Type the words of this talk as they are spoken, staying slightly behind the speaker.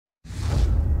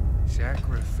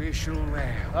Sacrificial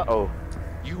lamb. Uh-oh.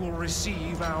 You will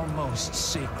receive our most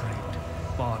sacred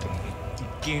body. It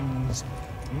begins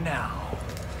now.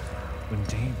 When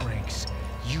day breaks,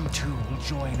 you two will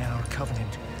join our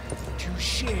covenant to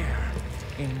share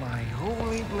in my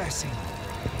holy blessing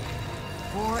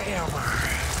forever.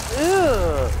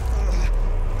 Ugh.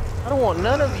 I don't want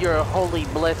none of your holy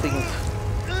blessings.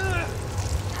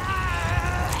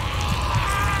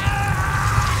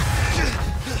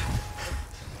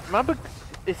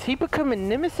 Is he becoming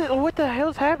nemesis or what the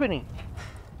hell's happening?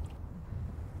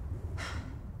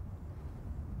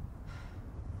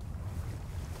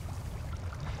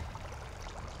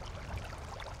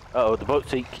 Uh-oh, the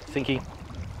boat's sinking.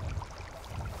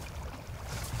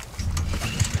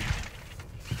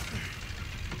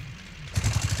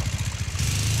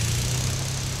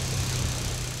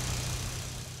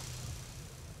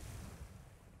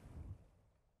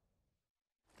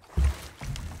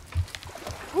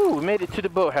 Ooh, we made it to the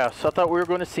boathouse. I thought we were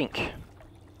going to sink.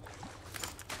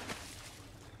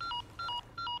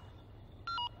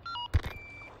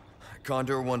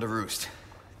 Condor 1 to Roost.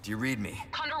 Do you read me?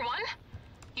 Condor 1?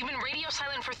 You've been radio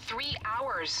silent for 3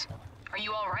 hours. Are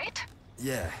you all right?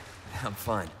 Yeah, I'm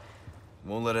fine.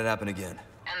 Won't let it happen again.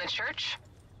 And the church?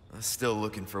 I'm still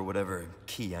looking for whatever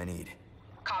key I need.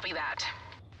 Copy that.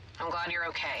 I'm glad you're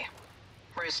okay.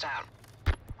 Roost out.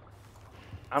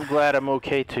 I'm glad I'm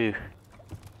okay too.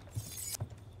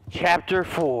 Chapter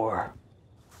 4.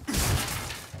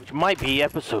 Which might be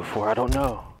episode 4, I don't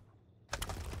know.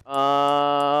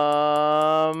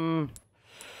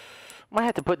 Might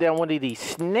have to put down one of these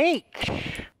snakes.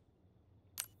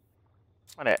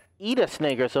 Might have to eat a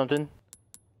snake or something.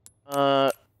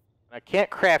 I can't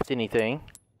craft anything.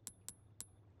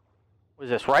 What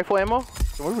is this, rifle ammo?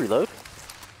 Can we reload?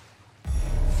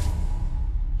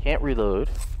 Can't reload.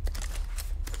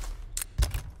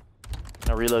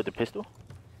 Can I reload the pistol?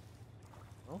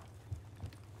 No.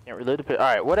 Can't reload the pistol.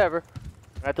 Alright, whatever.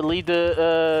 I have to leave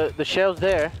the shells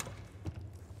there.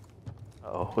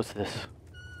 Uh-oh, what's this?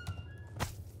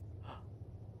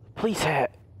 Police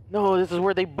hat! No, this is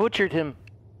where they butchered him.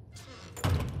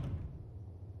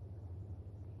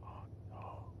 Oh,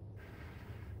 no.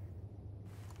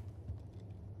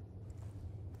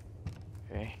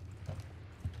 Okay.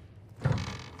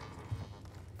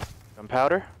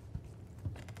 Gunpowder?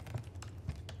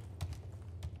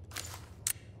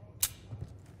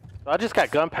 So I just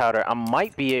got gunpowder. I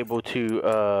might be able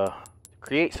to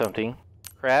create something.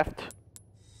 Craft.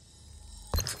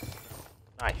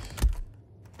 Nice.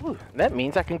 Ooh, that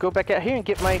means I can go back out here and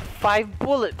get my 5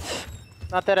 bullets.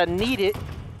 Not that I need it.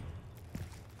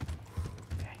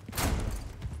 Okay.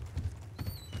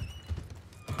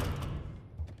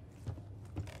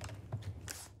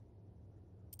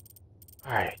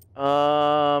 Alright.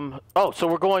 Oh, so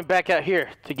we're going back out here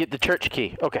to get the church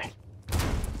key. Okay.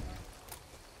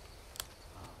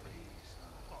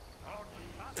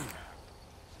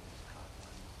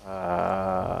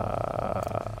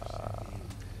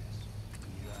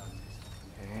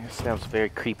 Okay, sounds very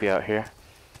creepy out here.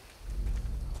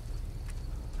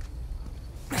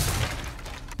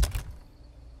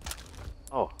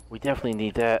 Oh, we definitely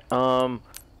need that. I'm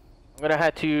gonna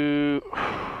have to.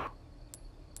 I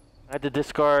had to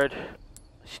discard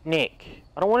a snake.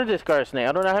 I don't want to discard a snake.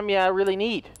 I don't know how many I really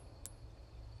need.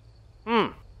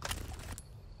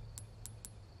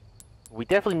 We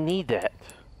definitely need that.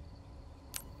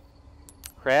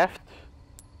 Craft.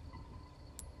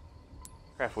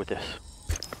 Craft with this.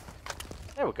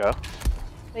 There we go.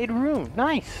 Made room.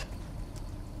 Nice.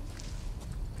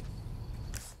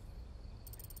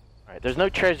 Alright, there's no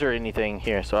treasure or anything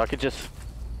here, so I could just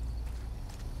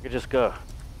go.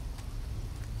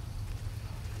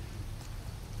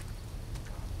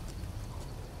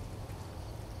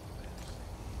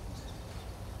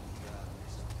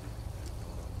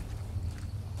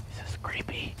 This is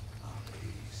creepy.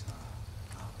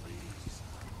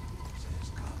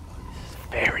 This is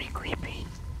very creepy.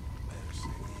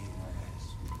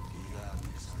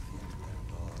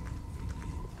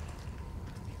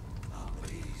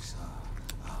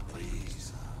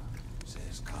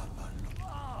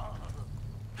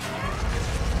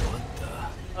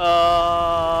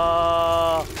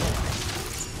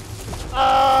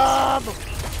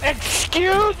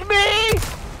 Excuse me?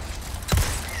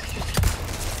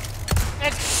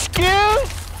 Excuse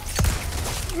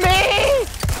me?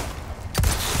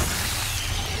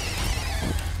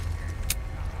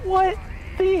 What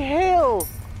the hell?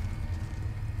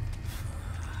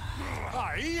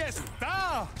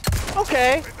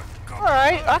 Okay.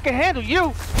 Alright, I can handle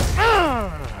you.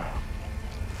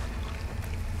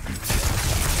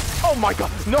 Oh my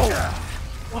god, no!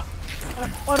 What?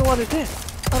 I don't understand.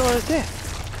 I don't understand.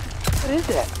 What is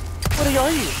that? What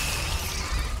are you?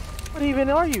 What even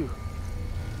are you?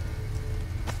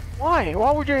 Why?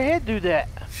 Why would your head do that?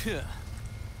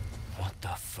 What the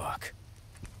fuck?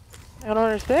 I don't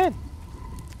understand.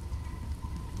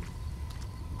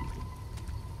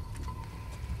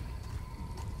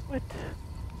 What?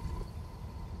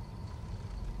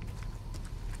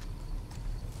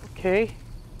 Okay.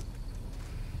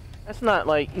 That's not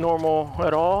like normal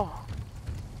at all.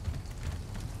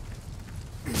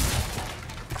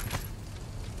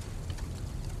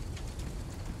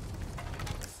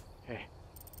 Okay.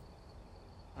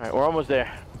 Alright, we're almost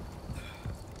there.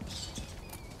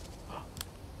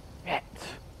 Bat.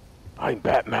 I'm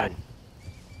Batman.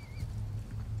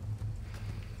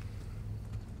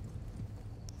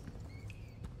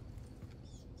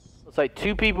 It's like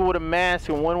two people with a mask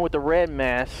and one with a red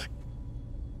mask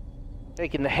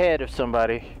taking the head of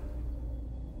somebody.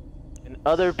 And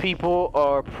other people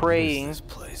are praying. What is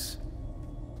this place?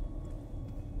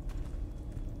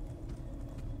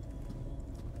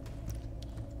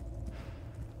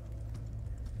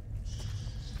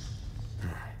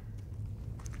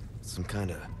 Some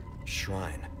kind of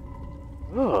shrine.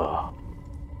 Ugh.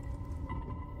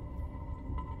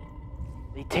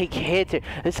 They take heads.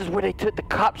 This is where they took the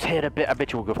cop's head. I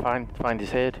bet you we'll go find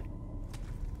his head.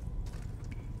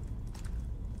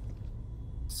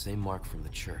 Same mark from the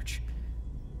church.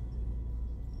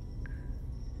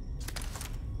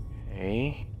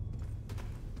 Okay.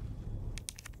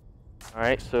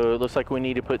 Alright, so it looks like we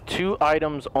need to put 2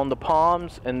 items on the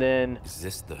palms and then Is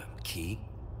this the key?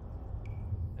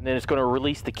 it's gonna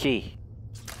release the key.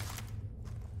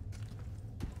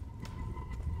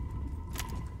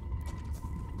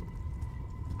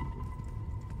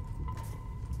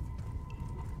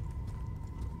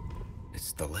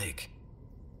 It's the lake.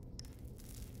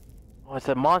 Oh, it's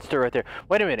a monster right there.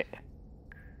 Wait a minute.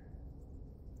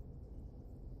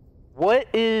 What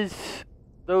is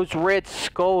those red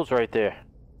skulls right there?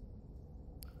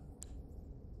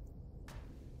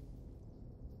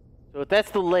 So if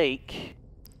that's the lake.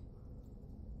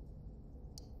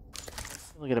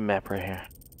 Look at a map right here.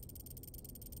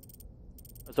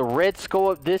 There's a red skull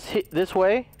up this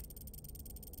way.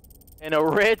 And a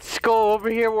red skull over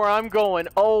here where I'm going.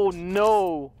 Oh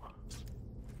no.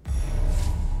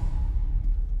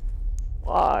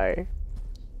 Why?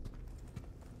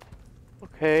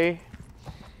 Okay.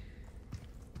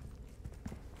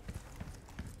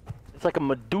 It's like a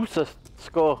Medusa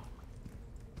skull.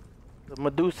 The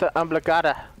Medusa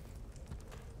oblongata.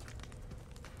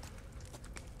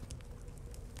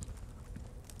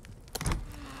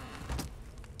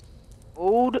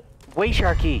 Old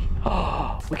Wayshark key.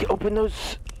 Oh, we can open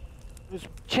those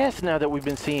chests now that we've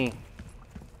been seeing.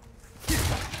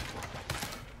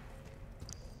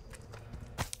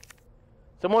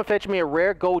 Someone fetch me a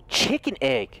rare gold chicken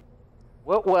egg.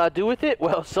 What will I do with it?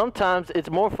 Well, sometimes it's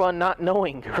more fun not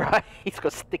knowing, right? He's gonna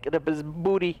stick it up his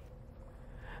booty.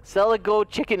 Sell a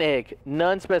gold chicken egg.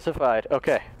 None specified.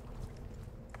 Okay.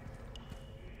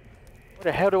 Where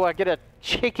the hell do I get a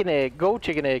chicken egg? Gold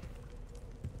chicken egg.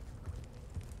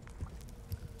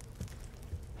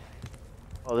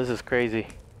 Oh, this is crazy.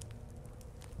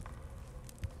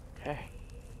 Okay.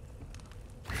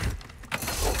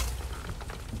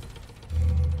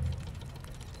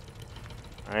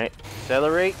 Alright,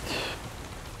 accelerate.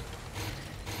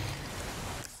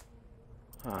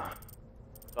 Huh.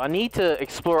 So I need to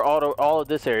explore all of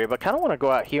this area, but I kind of want to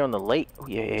go out here on the lake. Oh,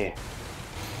 yeah.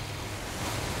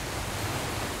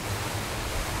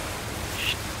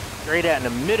 Straight out in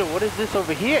the middle. What is this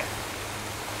over here?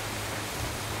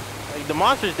 Like, the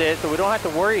monster's dead, so we don't have to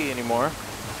worry anymore.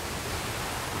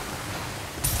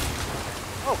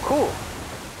 Oh, cool.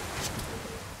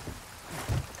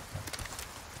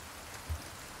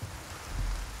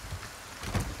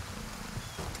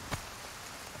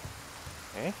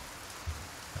 Okay.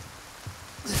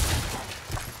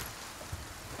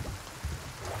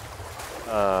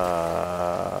 Oh.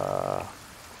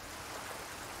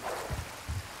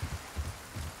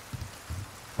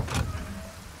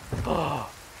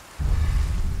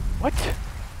 What?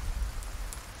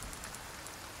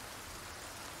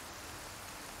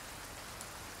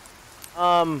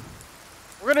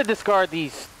 We're gonna discard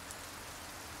these.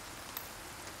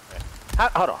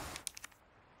 Hold on.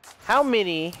 How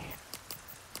many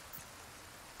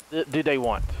do they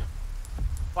want?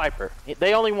 Viper.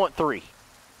 They only want 3.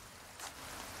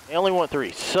 They only want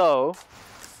 3. So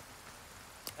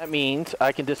that means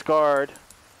I can discard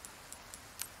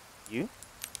you.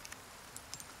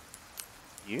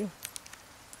 You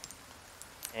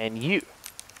and you.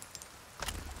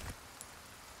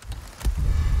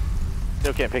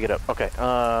 Still can't pick it up. Okay.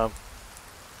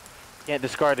 Can't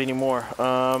discard anymore.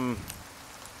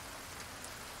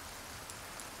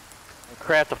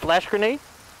 Craft a flash grenade.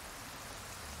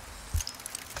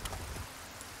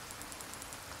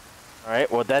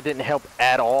 Alright, well that didn't help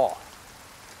at all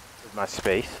with my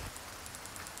space.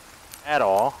 At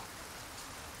all.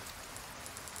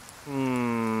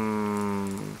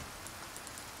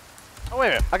 Oh, wait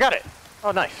a minute. I got it. Oh,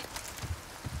 nice.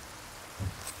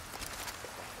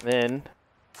 Then,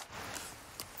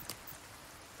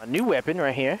 a new weapon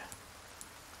right here.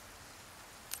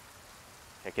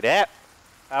 Check it out.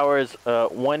 Power is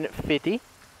 150.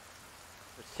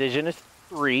 Precision is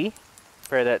 3.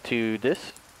 Compare that to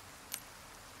this.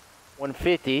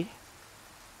 150.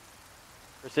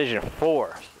 Precision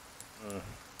 4.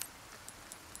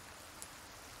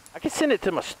 I can send it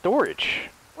to my storage.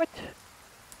 What?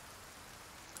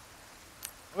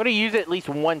 I'm gonna use it at least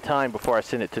one time before I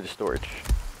send it to the storage.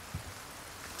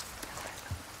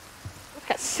 It's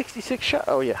got 66 shots.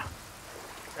 Oh yeah.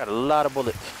 Got a lot of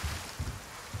bullets.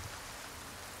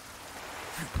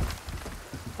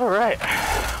 Alright.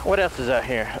 What else is out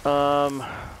here?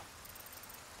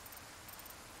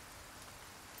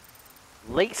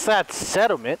 Lakeside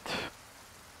settlement.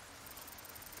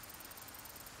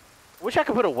 Wish I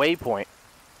could put a waypoint.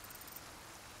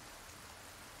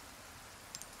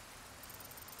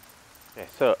 Okay,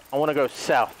 so I want to go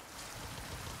south.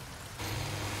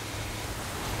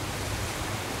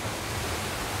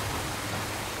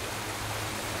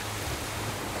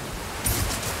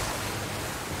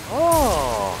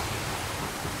 Oh,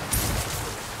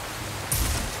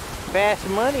 fast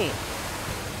money.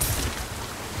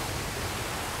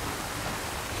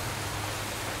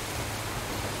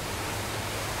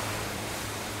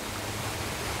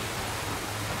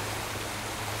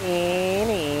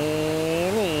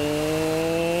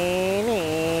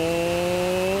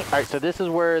 Alright, so this is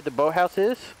where the boathouse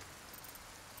is.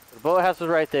 The boathouse is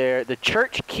right there. The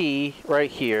church key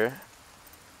right here.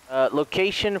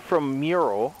 Location from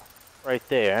mural right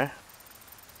there.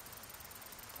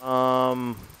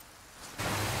 Go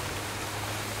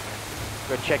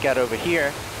check out over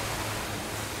here.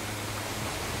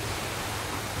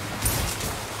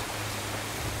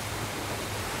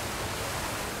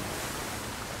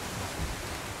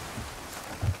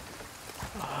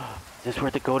 Is this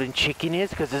where the golden chicken is?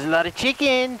 Because there's a lot of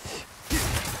chickens.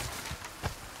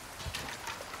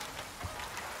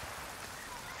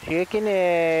 Chicken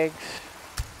eggs.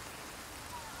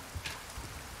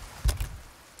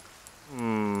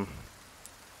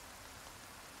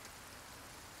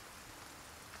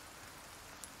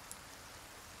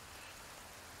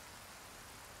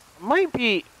 Might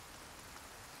be.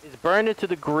 Is burned into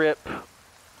the grip.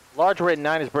 Large red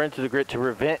 9 is burned to the grip to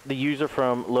prevent the user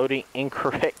from loading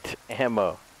incorrect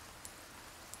ammo.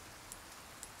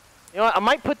 You know what? I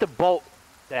might put the bolt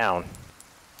down.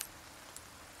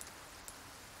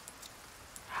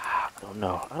 I don't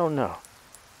know. I don't know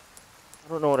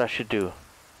what I should do.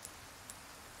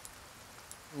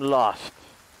 I'm lost.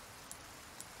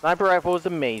 Sniper rifle is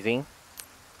amazing.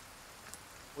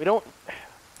 We don't...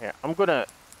 Here, I'm gonna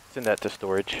send that to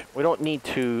storage. We don't need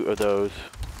 2 of those.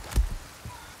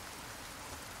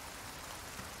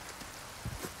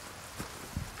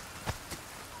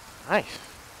 Nice.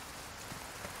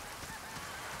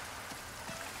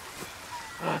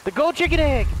 The gold chicken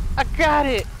egg! I got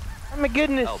it! Oh my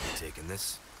goodness! I'll be taking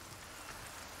this.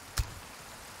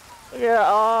 Look at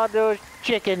all those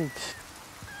chickens.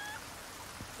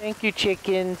 Thank you,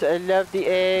 chickens. I love the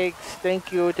eggs.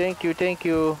 Thank you, thank you, thank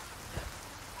you.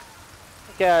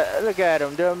 Look at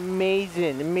them. They're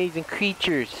amazing, amazing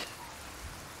creatures.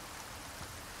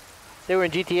 If they were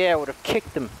in GTA, I would have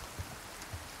kicked them.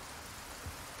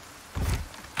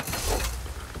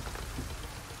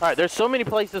 Alright, there's so many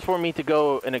places for me to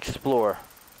go and explore.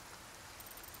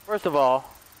 First of all,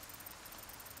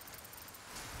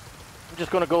 I'm just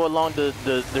gonna go along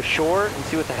the shore and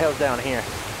see what the hell's down here.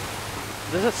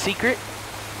 Is this a secret?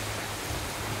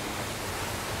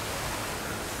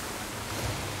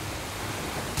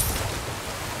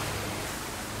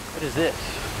 What is this?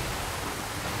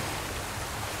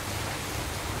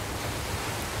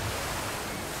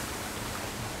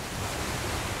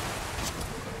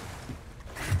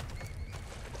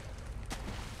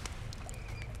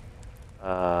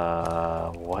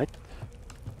 What?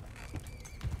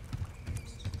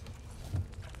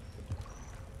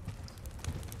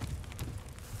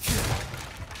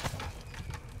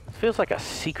 This feels like a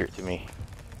secret to me.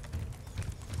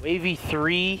 Wavy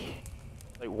 3,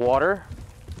 like water.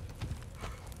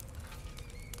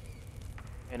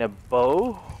 And a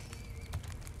bow.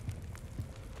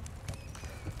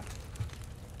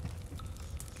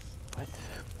 What?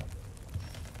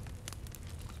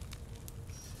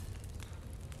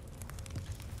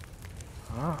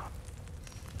 Huh.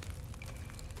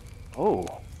 Oh.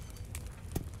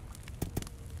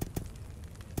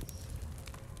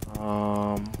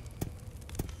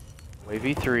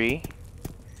 Wavy 3.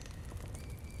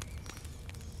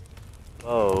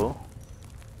 Bow.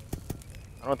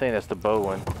 I don't think that's the bow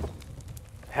one.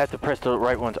 I had to press the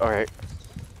right ones. All right.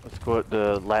 Let's go up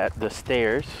the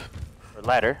stairs or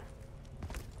ladder.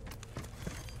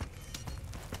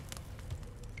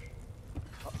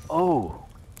 Oh.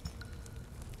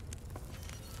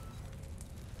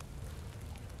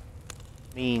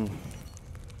 Mean.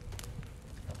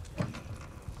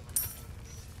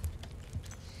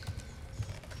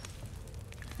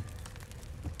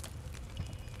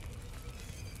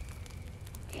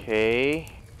 Okay.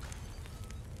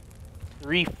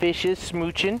 3 fishes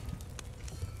smooching.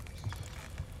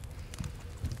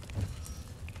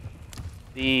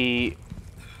 The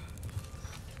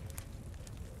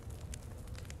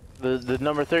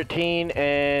number 13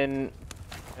 and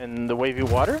the wavy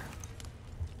water.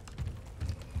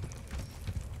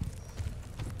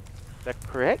 Is that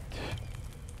correct?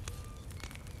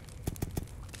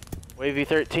 Wavy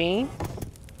 13.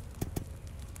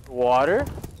 Water.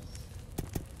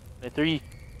 The 3.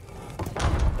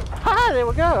 Ha! There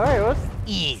we go. All right, well, that's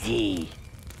easy.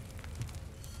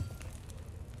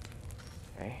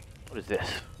 Okay. What is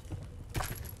this?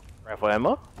 Rifle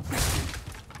ammo.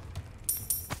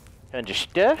 Tons of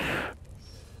stuff.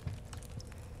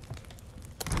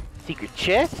 Secret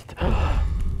chest.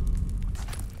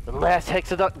 The last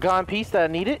hexagon piece that I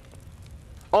needed.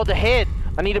 Oh, the head.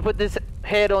 I need to put this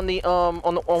head on the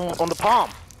palm.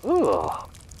 Ooh.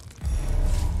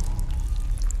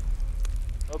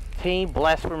 Obtain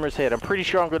blasphemer's head. I'm pretty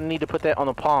sure I'm gonna need to put that on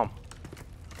the palm.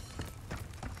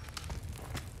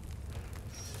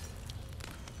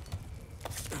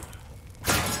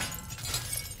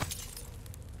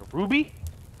 A ruby?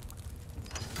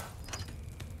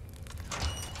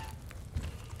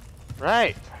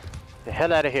 Right. Get the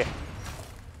hell out of here.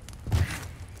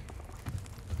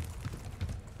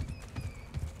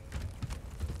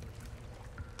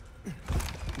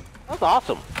 That's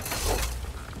awesome.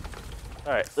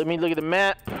 Alright, let me look at the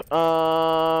map.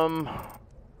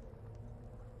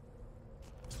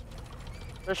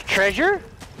 There's treasure?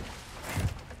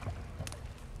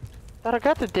 Thought I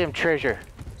got the damn treasure.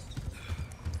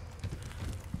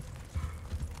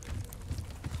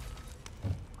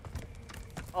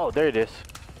 Oh, there it is.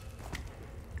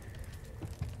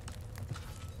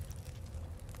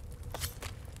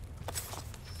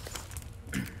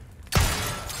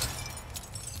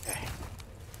 Okay.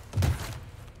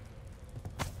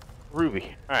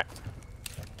 Ruby. All right.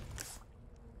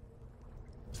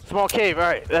 Small cave. All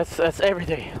right. That's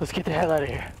everything. Let's get the hell out of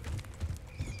here.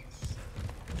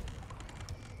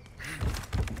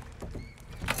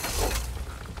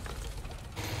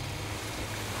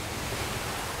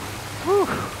 Whew.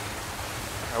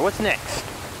 Alright, what's next?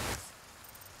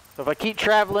 So if I keep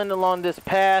traveling along this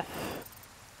path,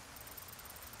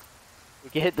 we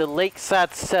can hit the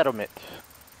lakeside settlement,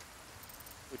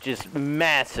 which is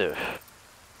massive.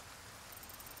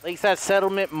 Lakeside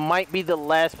settlement might be the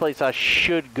last place I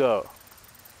should go.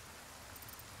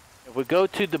 If we go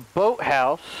to the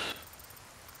boathouse,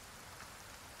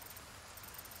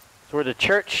 it's where the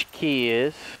church key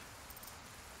is.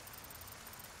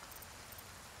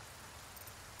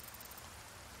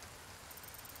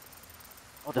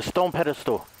 Oh, the stone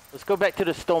pedestal. Let's go back to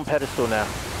the stone pedestal now.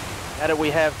 Now that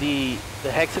we have the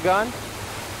hexagon.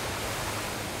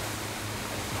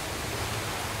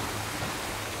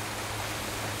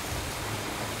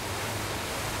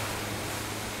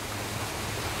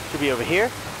 Should be over here.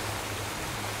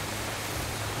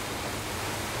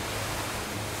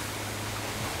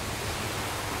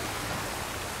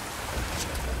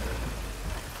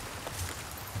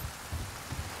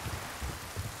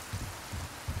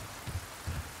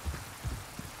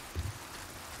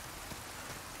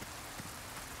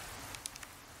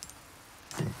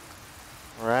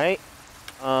 Right.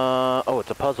 Oh,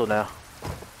 it's a puzzle now.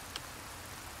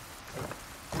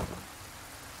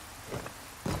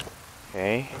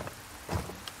 Okay.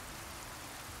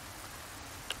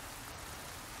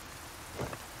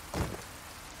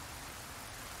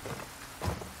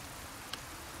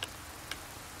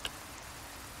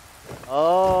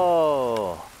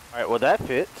 Oh. Alright, well that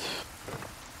fits.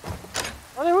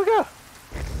 Oh, there we go.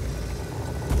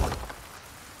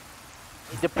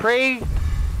 A depraved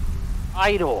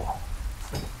idol.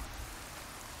 See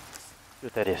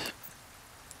what that is.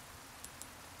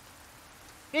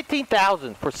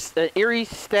 15,000 for an eerie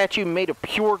statue made of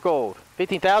pure gold.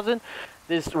 15,000.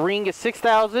 This ring is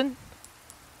 6,000.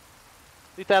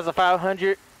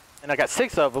 2,500, and I got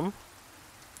 6 of them.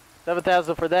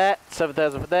 7,000 for that.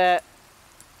 7,000 for that.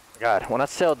 God, when I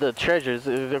sell the treasures,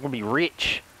 they're gonna be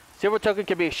rich. Silver token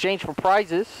can be exchanged for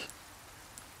prizes.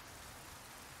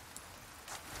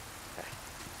 Okay.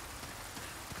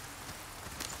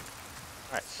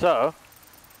 All right, so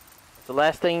that's the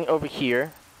last thing over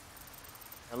here.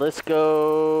 Now let's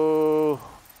go,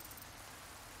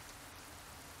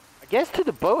 I guess, to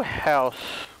the boathouse.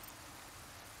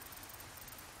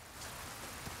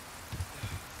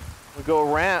 We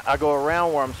go around. I go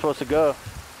around where I'm supposed to go.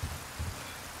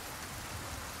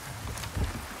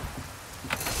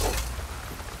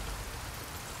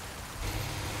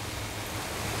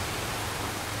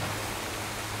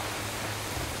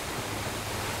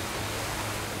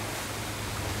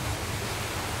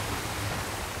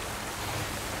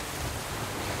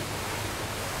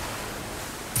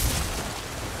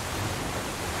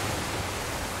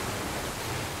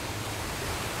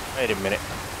 Wait a minute.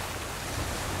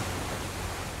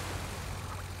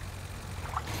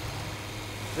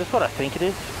 Is this what I think it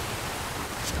is?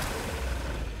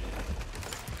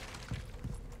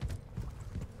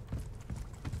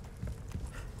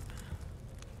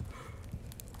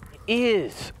 It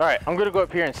is. All right, I'm gonna go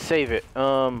up here and save it.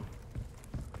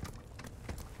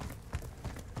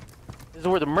 This is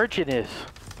where the merchant is.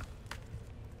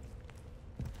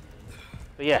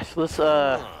 But yes, let's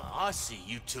I see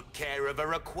you took care of a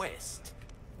request.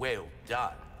 Well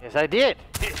done. Yes, I did.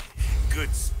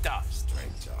 Good stuff,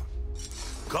 stranger.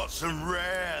 Got some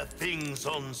rare things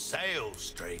on sale,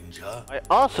 stranger. I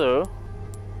also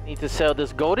need to sell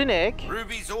this golden egg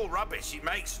Ruby's all rubbish, it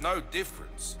makes no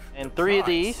difference. and The 3 of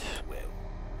price, these. well,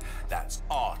 that's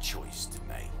our choice to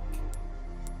make.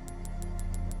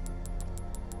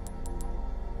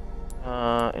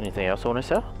 Anything else I want to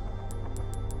sell?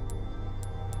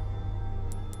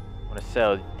 I want to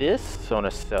sell this. I want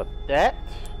to sell that.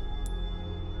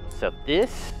 Sell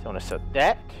this. I want to sell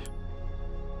that.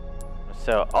 I want to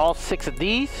sell all 6 of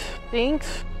these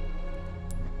things.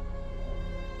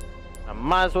 I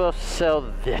might as well sell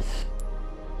this.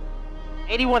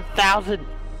 81,000.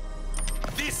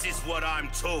 This is what I'm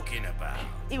talking about.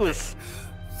 He was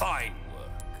Fine work.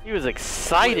 he was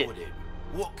excited. Well then,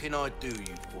 what can I do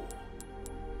you for?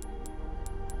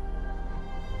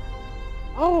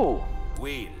 Oh,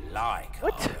 We like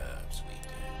What? our herbs,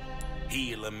 we do.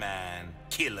 Heal a man,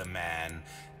 kill a man,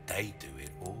 they do it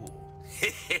all.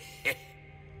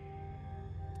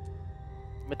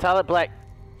 metallic black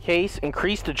case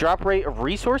increased the drop rate of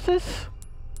resources?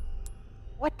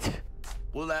 What?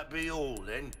 Will that be all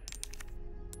then?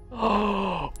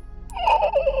 Oh,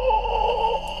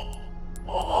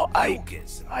 You'll get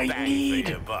some I bang need-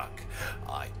 for your buck.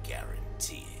 I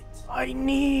guarantee it. I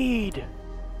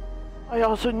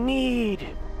also need.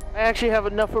 I actually have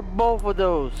enough for both of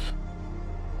those.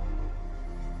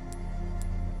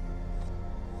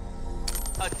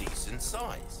 A decent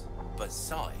size. But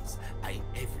size ain't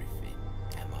everything,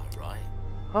 am I right?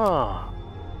 Huh.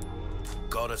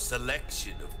 Got a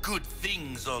selection of good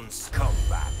things on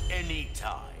combat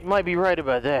anytime. You might be right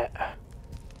about that.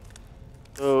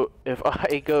 So if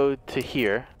I go to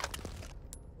here,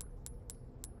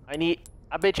 I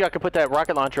bet you I could put that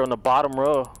rocket launcher on the bottom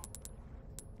row.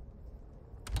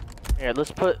 Here,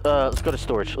 let's go to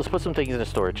storage. Let's put some things in the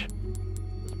storage.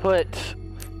 Let's put,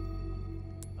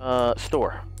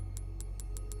 store.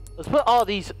 Let's put all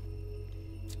these.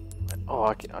 Oh,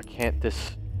 I can't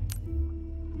this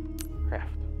craft.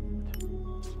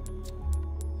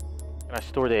 Can I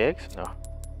store the eggs? No.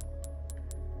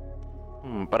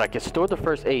 But I can store the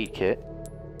first aid kit.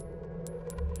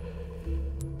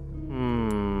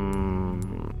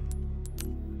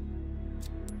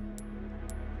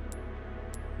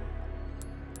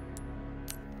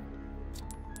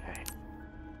 Okay.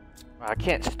 I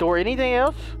can't store anything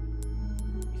else?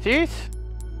 You serious?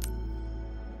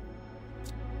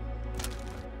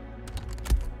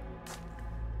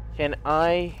 Can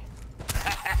I?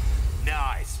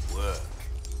 Nice work.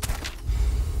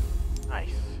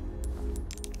 Nice.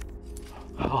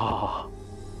 Oh.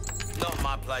 Not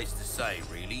my place to say,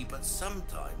 really, but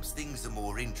sometimes things are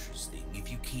more interesting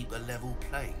if you keep a level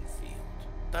playing field,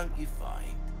 don't you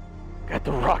find? Got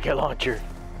the rocket launcher.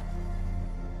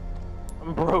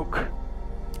 I'm broke.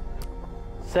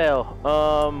 Sell.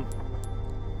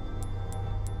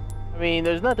 I mean,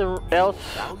 there's nothing else.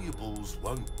 Valuables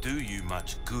won't do you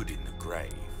much good in the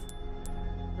grave.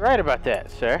 You're right about that,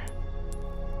 sir.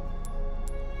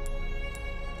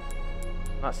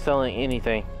 Not selling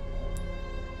anything.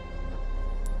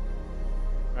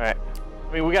 Alright.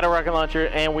 I mean, we got a rocket launcher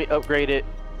and we upgraded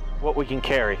what we can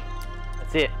carry.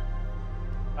 That's it.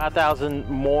 5,000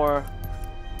 more.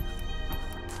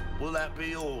 Will that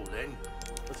be all then?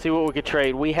 Let's see what we could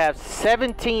trade. We have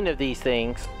 17 of these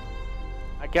things.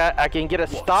 I can get a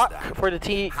stock for the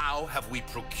T. How have we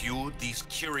procured these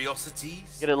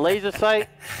curiosities? Get a laser sight.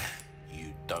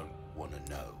 You don't want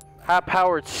to know.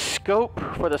 High-powered scope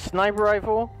for the sniper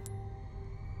rifle.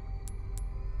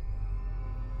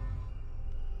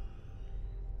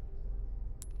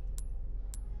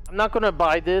 I'm not gonna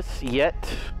buy this yet.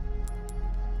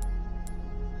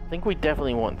 I think we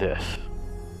definitely want this.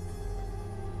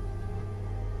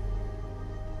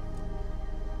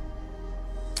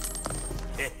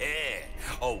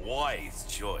 A wise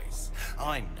choice.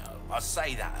 I know, I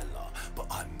say that a lot, but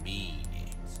I mean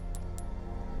it.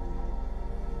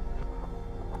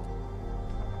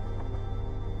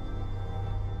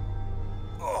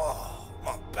 Oh,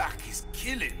 my back is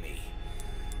killing me.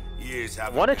 Years I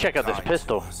want to check out this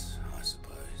pistol. I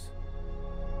suppose.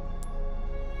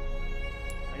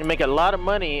 I can make a lot of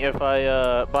money if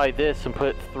I buy this and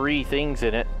put 3 things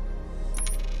in it.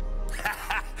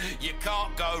 You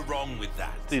can't go wrong with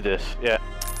that. Let's do this, yeah.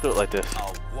 Let's do it like this.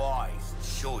 A wise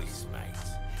choice, mate.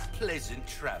 Pleasant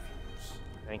travels.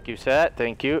 Thank you, Sat.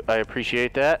 Thank you. I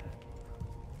appreciate that.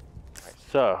 Alright,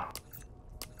 so.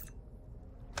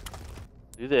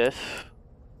 Do this.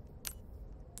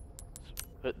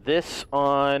 Put this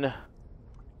on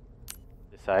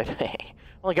this side.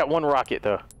 Only got 1 rocket,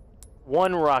 though.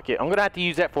 1 rocket. I'm gonna have to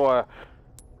use that for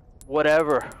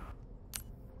whatever.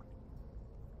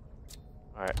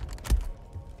 Alright.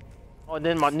 Oh, and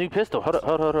then my new pistol. Hold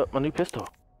up. My new pistol.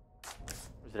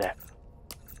 Where's it at?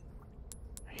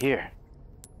 Right here.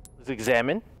 Let's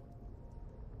examine.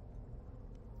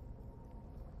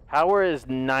 Power is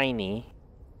 90.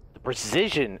 The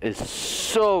precision is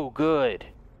so good.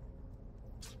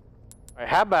 Alright,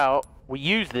 how about we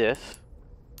use this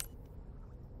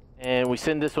and we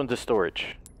send this one to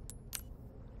storage.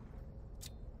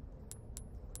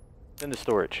 Send to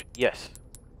storage. Yes.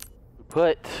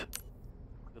 Put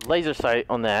the laser sight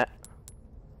on that.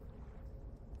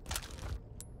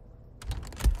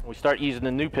 We start using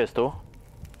the new pistol.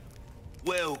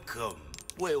 Welcome.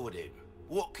 Well then,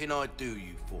 what can I do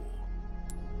you for?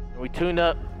 And we tune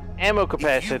up ammo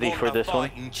capacity for this one.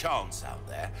 If you want a fighting chance out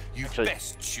there, you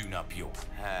best tune up your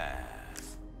hand.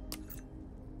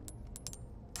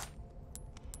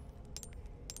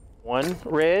 1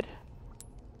 red.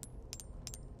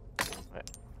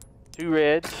 2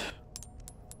 reds.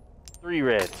 3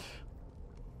 reds.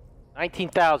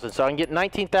 19,000. So I can get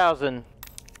 19,000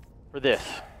 for this.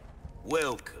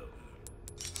 Welcome.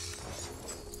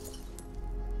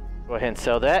 Go ahead and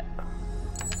sell that.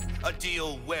 A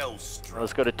deal well struck.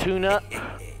 Let's go to tune up.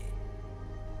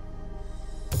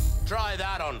 Try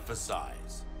that on for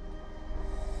size.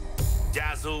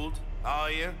 Dazzled, are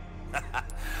you?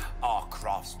 Our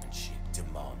craftsmanship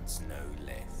demands no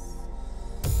less.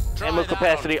 Try Ammo that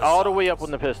capacity on for all the way size. up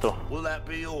on the pistol. Will that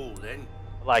be all then?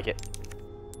 I like it.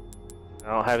 I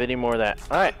don't have any more of that.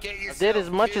 Alright. I did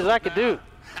as much as I could do.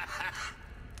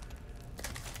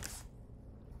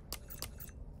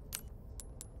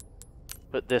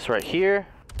 Put this right here.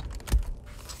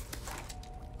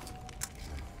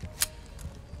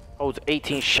 Holds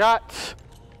 18 shots.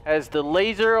 Has the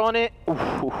laser on it.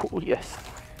 Ooh, yes.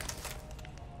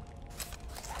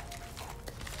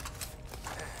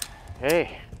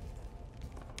 Okay.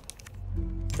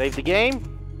 Save the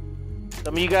game.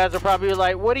 Some of you guys are probably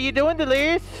like, what are you doing,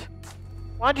 Delirious?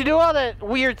 Why'd you do all that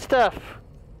weird stuff?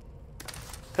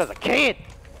 Because I can.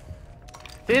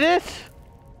 See this?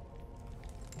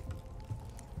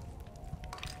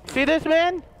 See this,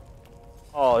 man?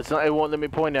 Oh, it's not, it won't let me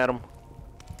point at him.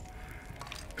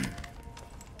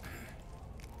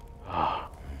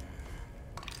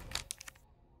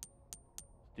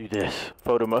 Do this.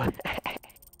 Photo mode.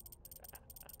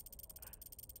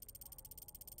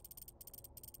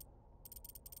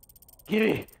 Give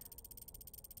me.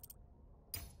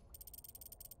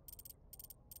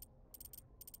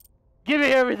 Give me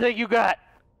everything you got.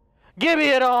 Give me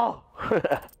it all.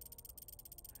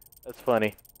 That's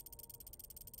funny.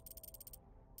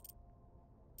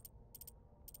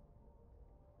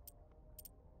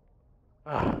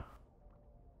 Ah.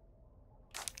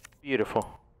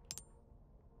 Beautiful.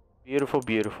 Beautiful,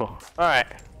 beautiful. Alright.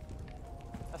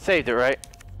 I saved it, right?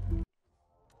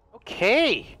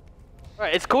 Okay.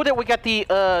 Alright, it's cool that we got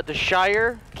the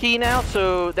Shire key now,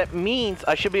 so that means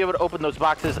I should be able to open those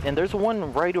boxes, and there's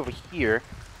one right over here.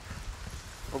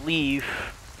 I believe.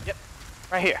 Yep.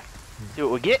 Right here. See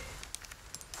what we get.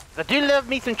 I do love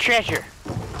me some treasure.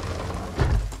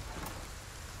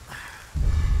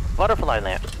 butterfly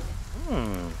lamp.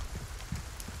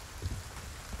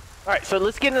 Alright, so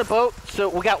let's get in the boat. So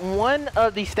we got one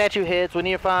of these statue heads. We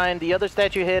need to find the other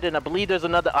statue head, and I believe there's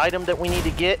another item that we need to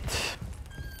get.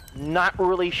 Not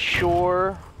really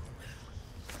sure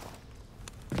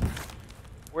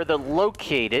where they're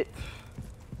located.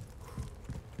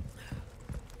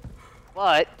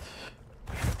 But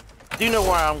I do know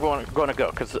where I'm going to go,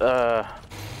 because let's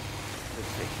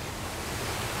see.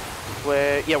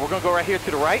 Yeah, we're going to go right here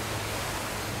to the right.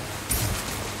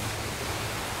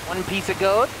 One piece of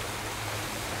gold.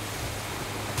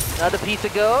 Another piece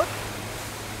of gold.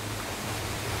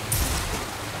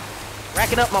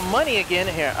 Racking up my money again.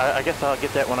 Here, I guess I'll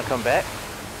get that when I come back.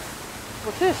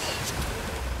 What's this?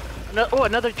 Oh,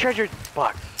 another treasure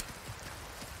box.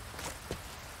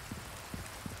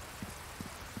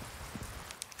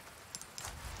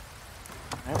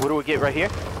 All right, what do we get right here?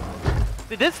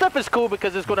 See, this stuff is cool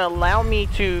because it's going to allow me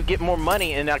to get more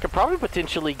money, and I could probably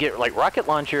potentially get like rocket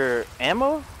launcher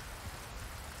ammo.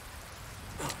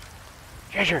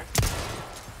 Treasure.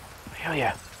 Hell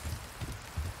yeah.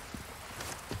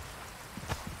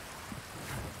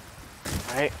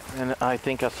 Alright, and I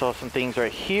think I saw some things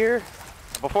right here.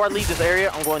 Before I leave this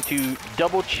area, I'm going to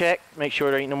double check, make sure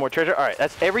there ain't no more treasure. Alright,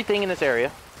 that's everything in this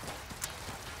area.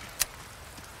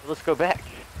 Let's go back.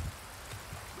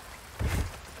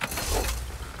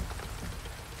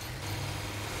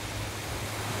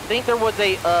 I think there was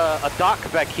a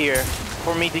dock back here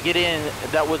for me to get in.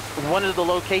 That was one of the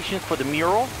locations for the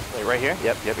mural. Wait, right here.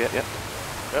 Yep.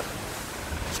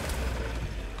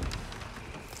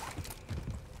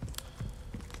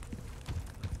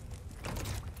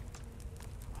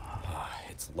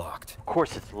 It's locked. Of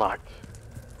course it's locked.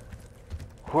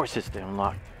 Of course it's damn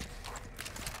locked.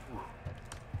 Ooh.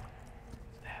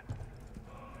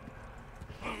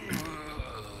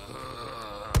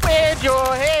 Where'd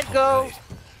your head go?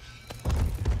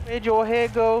 Where'd your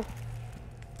head go?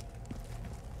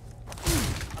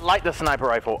 I like the sniper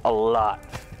rifle a lot.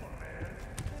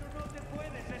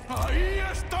 What'd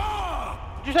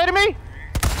you say to me?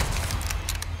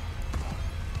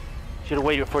 Should have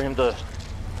waited for him to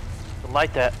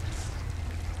light that.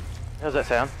 How's that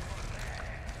sound?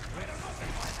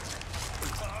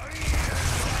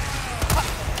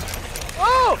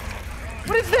 Oh!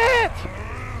 What is that?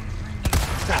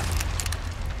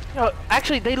 No,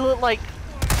 actually, they look like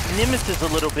Nemesis a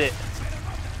little bit.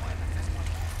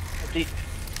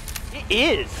 It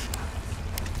is.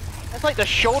 That's like the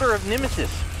shoulder of Nemesis.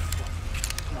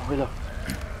 No, reload.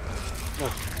 No.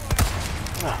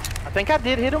 No. I think I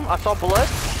did hit him. I saw blood.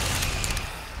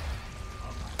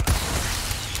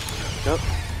 Go.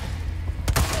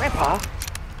 Grandpa.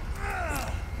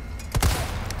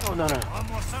 Oh no. No.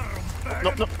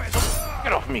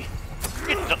 Get off me.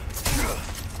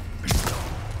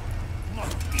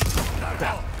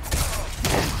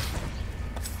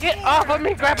 Get off of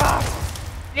me, Grandpa!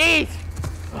 Jeez!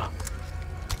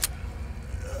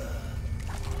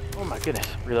 Oh my goodness,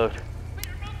 reload.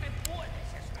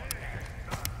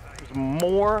 There's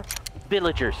more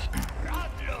villagers.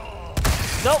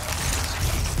 Nope!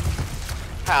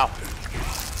 How?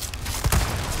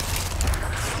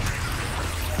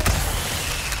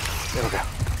 There we go.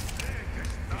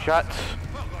 Shots.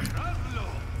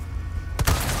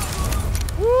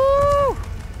 Woo!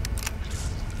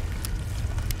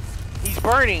 He's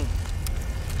burning.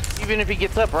 Even if he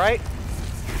gets up, right?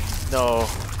 No.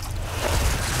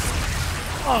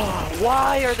 Oh,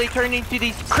 why are they turning into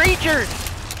these creatures?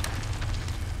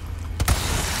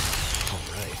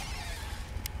 Alright.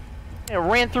 It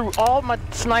ran through all my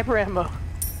sniper ammo.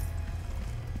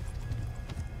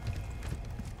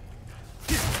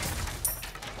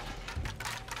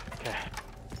 Okay.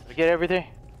 Did I get everything?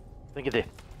 I think I did.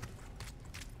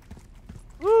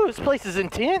 Ooh, this place is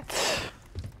intense.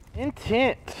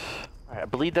 Intense. Alright, I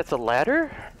believe that's a ladder.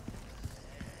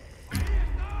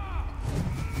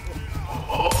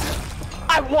 Oh,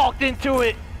 I walked into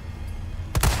it!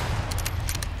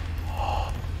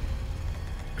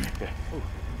 Okay. Ooh.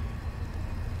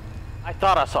 I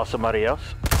thought I saw somebody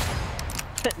else.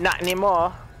 Not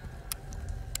anymore.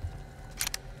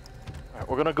 Alright,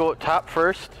 we're gonna go up top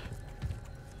first.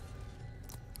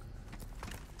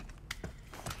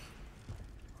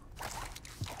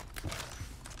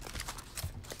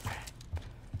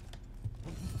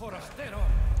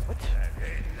 What?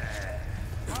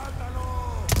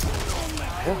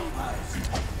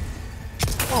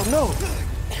 Oh no!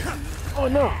 Oh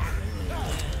no!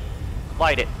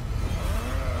 Light it.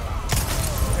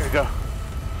 There we go.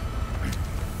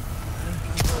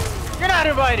 You're not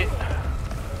invited!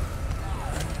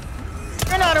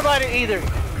 You're not invited either!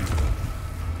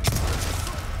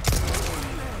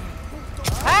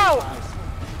 How?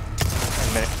 Wait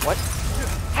a minute. What?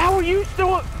 How are you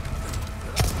still?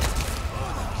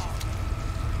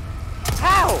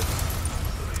 How?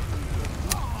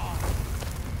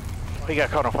 Oh, he got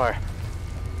caught on fire.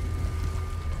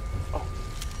 Oh,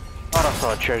 thought I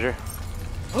saw a treasure.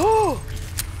 Oh!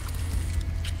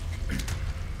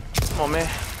 Come on, man.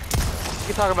 We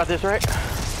can talk about this, right?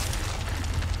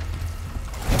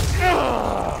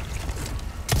 Ugh.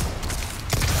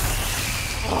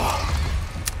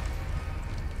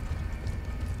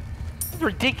 It's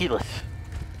ridiculous.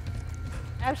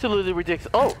 Absolutely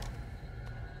ridiculous. Oh!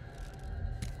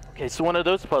 Okay, so one of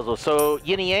those puzzles. So,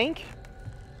 yin and yang?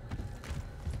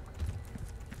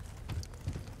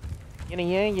 Yin and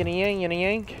yang, yin and yang, yin and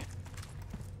yang.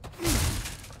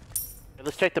 Okay,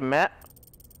 let's check the map.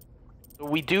 So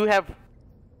we do have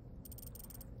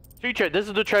two treasures. This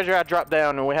is the treasure I dropped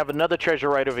down, and we have another treasure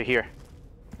right over here.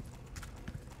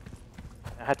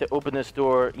 I had to open this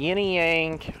door. Yin and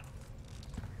yang.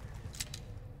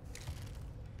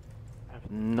 I have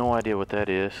no idea what that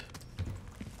is.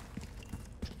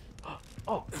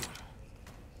 Oh.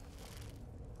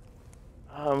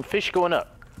 Fish going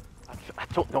up. I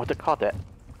don't know what to call that.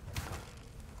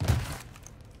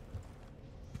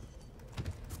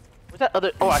 Where's that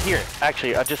other? Oh, I hear it.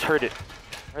 Actually, I just heard it.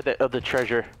 I heard that other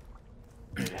treasure.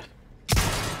 There it is.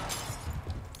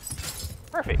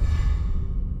 Perfect.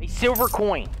 A silver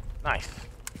coin. Nice.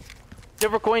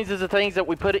 Silver coins is the things that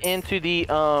we put into the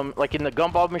like in the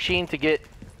gumball machine to get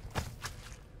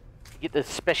the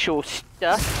special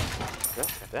stuff. Okay,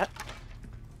 got that.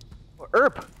 Or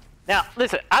herb. Now,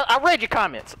 listen, I read your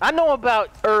comments. I know about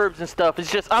herbs and stuff.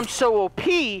 It's just I'm so OP.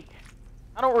 I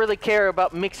don't really care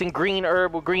about mixing green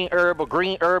herb or green herb or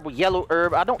green herb or yellow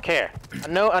herb. I don't care. I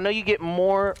know you get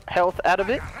more health out of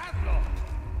it.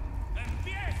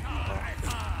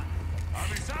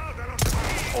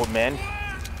 Old man.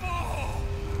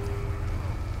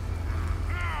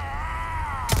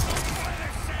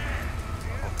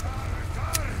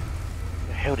 Where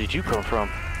the hell did you come from?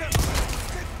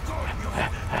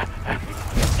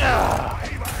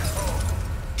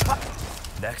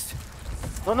 Next.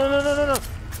 No.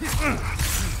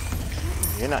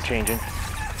 You're not changing.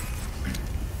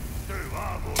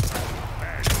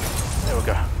 There we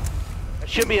go. That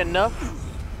should be enough.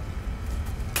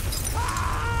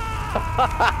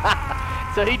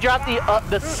 So he dropped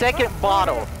the second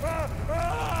bottle.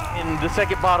 And the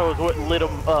second bottle is what lit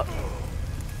him up.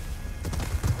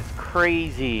 It's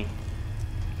crazy.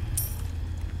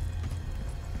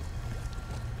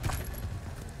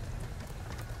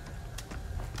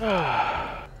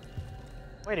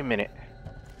 Wait a minute.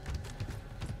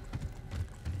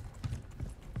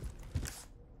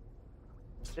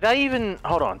 Did I even...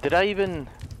 Hold on. Did I even...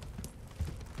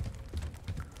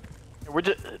 We're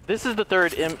just... This is the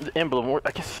third emblem.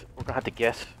 I guess we're gonna have to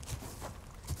guess.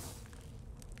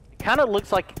 It kind of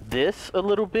looks like this a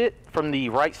little bit from the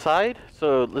right side.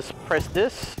 So let's press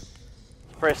this.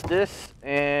 Let's press this.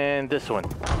 And this one.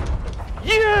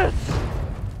 Yes!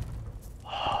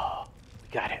 Oh, we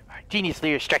got it. Right, Genius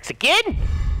Leader strikes again!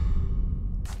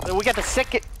 So we got the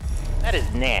second... That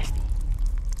is nasty.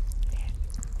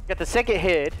 We got the second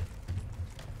head.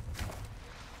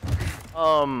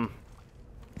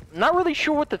 Not really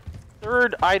sure what the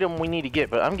third item we need to get,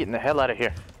 but I'm getting the hell out of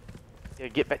here. Gotta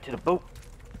get back to the boat.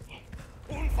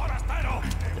 What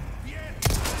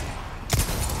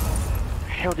the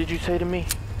hell did you say to me?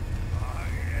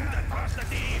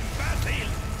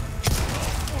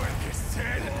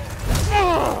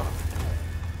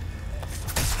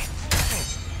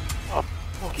 Oh,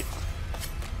 broke it.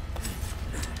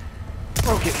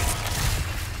 Broke it.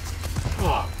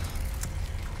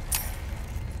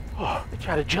 Oh, they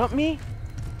try to jump me?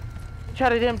 They try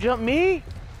to damn jump me?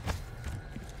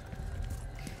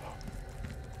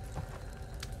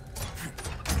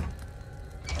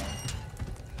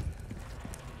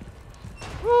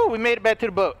 Woo, we made it back to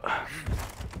the boat.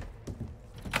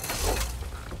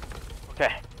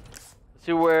 Okay. Let's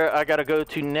see where I gotta go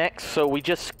to next. So we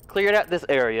just cleared out this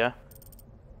area.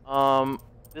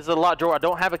 This is a lock drawer. I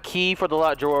don't have a key for the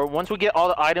lock drawer. Once we get all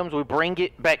the items, we bring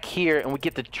it back here and we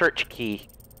get the church key.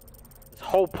 This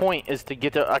whole point is to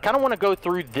get to... I kind of want to go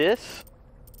through this,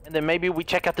 and then maybe we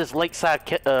check out this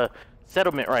lakeside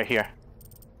settlement right here.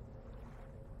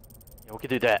 Yeah, we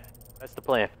could do that. That's the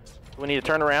plan. We need to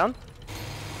turn around.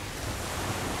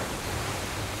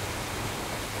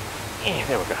 Yeah,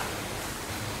 there we go.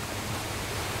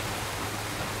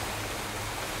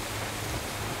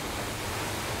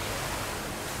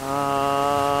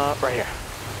 Right here.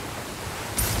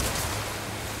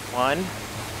 One.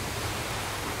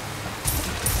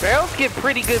 Barrels get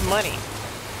pretty good money.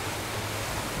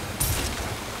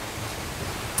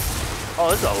 Oh,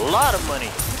 this is a lot of money.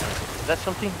 Is that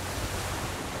something?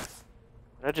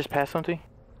 Did I just pass something?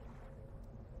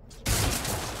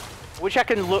 Wish I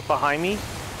could look behind me.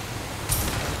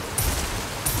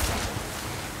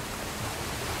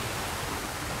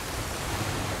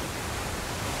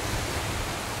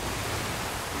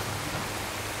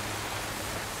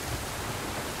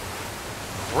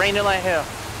 Raining like hell.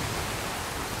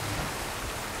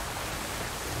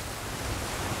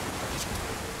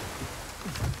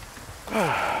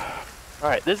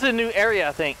 Alright, this is a new area,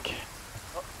 I think.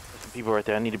 Oh, there's some people right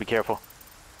there. I need to be careful.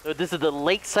 So this is the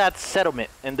lakeside settlement,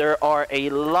 and there are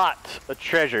a lot of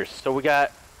treasures. So we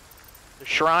got the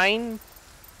shrine,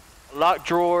 a locked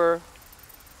drawer,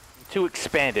 and 2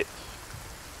 expanded.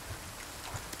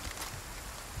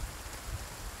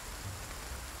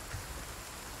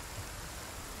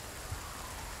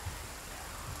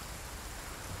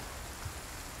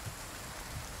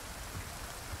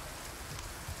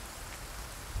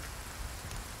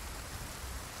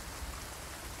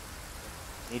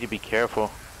 Need to be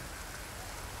careful.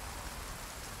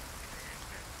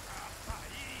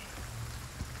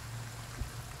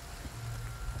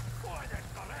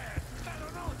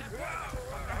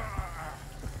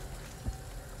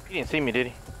 He didn't see me, did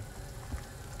he?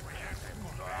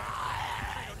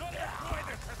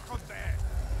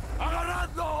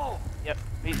 Yep,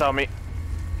 he saw me.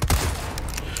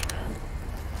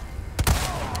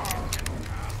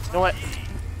 You know what?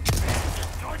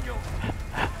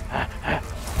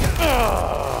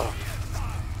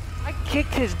 I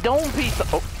kicked his dome piece.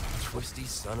 Oh, Twisty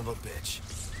son of a bitch.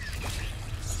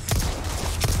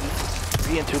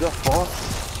 3 into the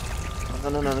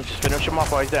 4. No, just finish him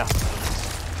off while he's down.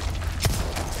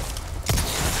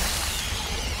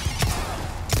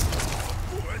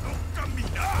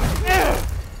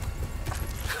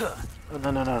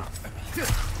 No.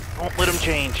 Don't let them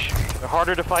change. They're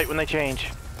harder to fight when they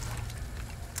change.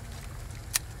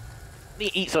 Need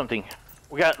to eat something.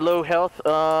 We got low health.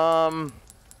 I'm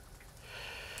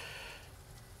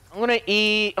gonna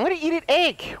eat an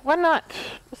egg. Why not?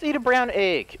 Let's eat a brown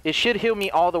egg. It should heal me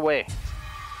all the way.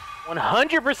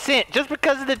 100%, just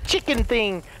because of the chicken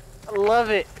thing. I love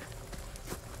it.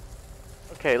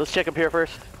 Okay, let's check up here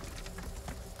first.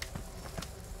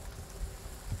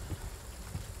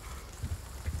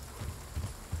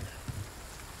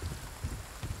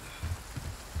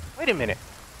 Wait a minute.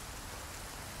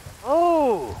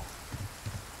 Oh.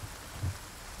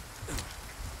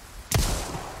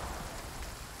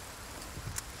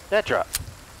 That drop.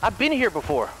 I've been here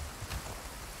before.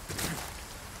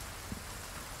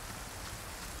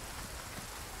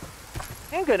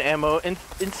 Handgun ammo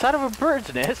inside of a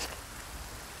bird's nest.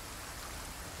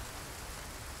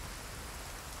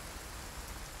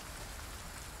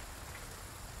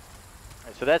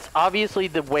 Alright, so that's obviously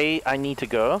the way I need to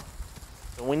go.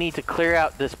 So we need to clear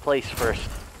out this place first.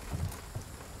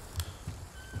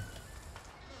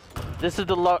 This is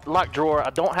the locked drawer. I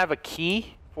don't have a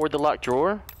key for the locked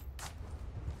drawer.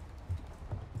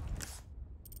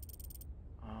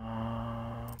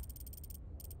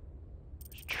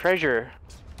 There's treasure.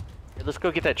 Here, let's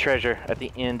go get that treasure at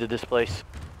the end of this place.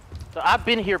 So I've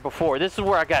been here before. This is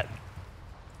where I got,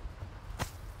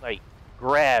 like,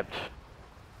 grabbed.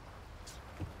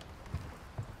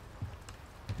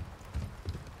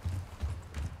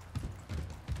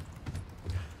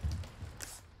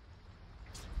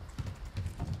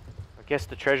 I guess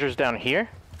the treasure's down here.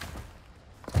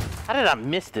 How did I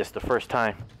miss this the first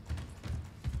time?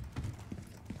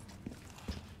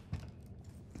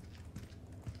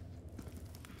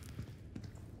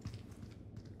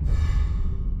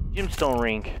 Gemstone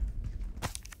ring.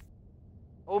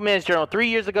 Old man's journal. 3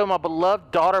 years ago, my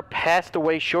beloved daughter passed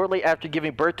away shortly after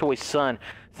giving birth to a son.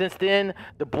 Since then,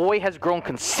 the boy has grown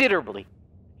considerably.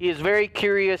 He is very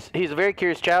curious. He's a very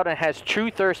curious child and has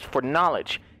true thirst for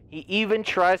knowledge. He even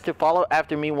tries to follow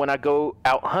after me when I go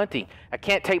out hunting. I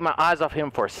can't take my eyes off him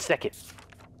for a second.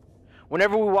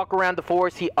 Whenever we walk around the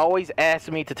forest, he always asks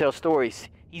me to tell stories.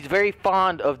 He's very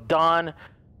fond of Don,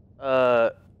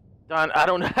 I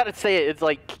don't know how to say it. It's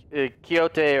like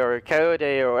Quixote or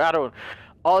Coyote or I don't.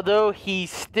 Although he's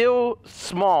still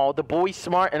small, the boy's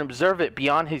smart and observant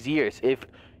beyond his years. If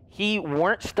he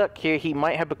weren't stuck here, he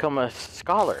might have become a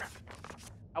scholar.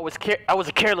 I was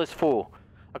a careless fool.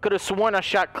 I could have sworn I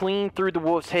shot clean through the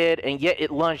wolf's head, and yet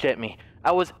it lunged at me.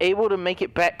 I was able to make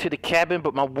it back to the cabin,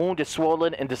 but my wound is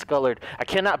swollen and discolored. I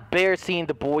cannot bear seeing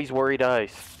the boy's worried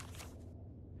eyes.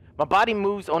 My body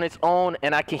moves on its own,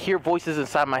 and I can hear voices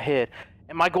inside my head.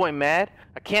 Am I going mad?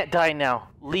 I can't die now.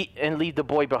 Leave the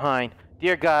boy behind.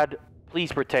 Dear God,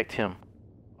 please protect him.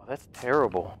 Oh, that's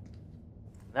terrible.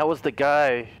 That was the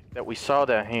guy that we saw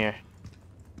down here.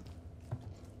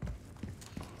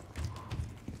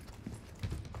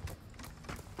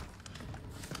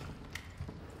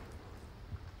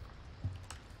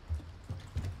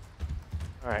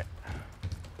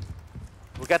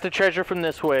 We got the treasure from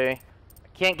this way.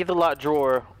 I can't get the locked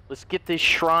drawer. Let's get this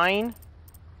shrine.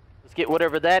 Let's get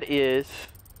whatever that is.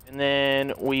 And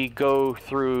then we go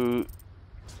through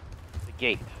the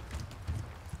gate.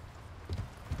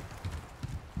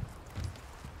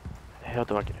 What the hell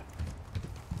do I get?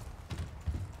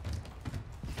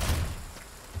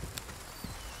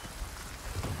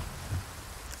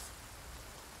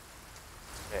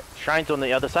 Okay, shrine's on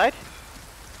the other side.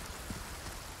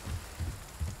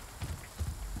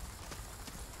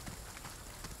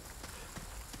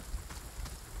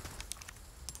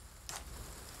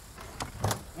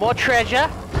 More treasure.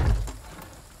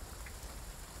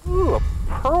 Ooh, a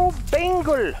pearl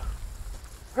bangle.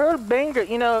 Pearl bangle.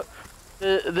 You know,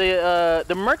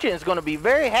 the merchant is going to be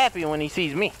very happy when he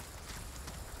sees me.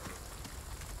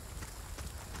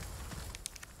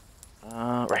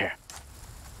 Right here.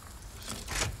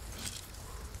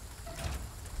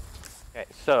 Okay,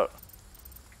 so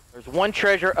there's one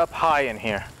treasure up high in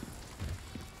here.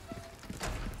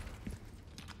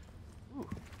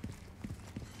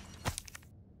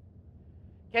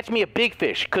 Catch me a big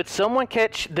fish. Could someone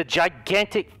catch the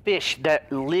gigantic fish that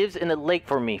lives in the lake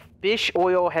for me? Fish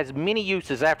oil has many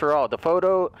uses after all. The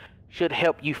photo should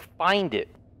help you find it.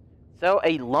 Sell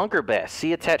a lunker bass.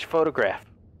 See attached photograph.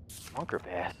 Lunker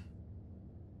bass.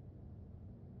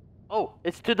 Oh,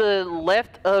 it's to the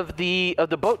left of the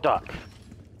boat dock.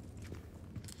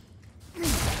 I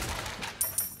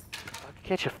could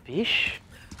catch a fish?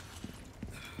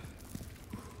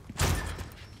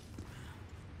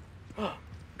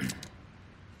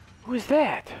 Who is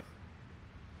that?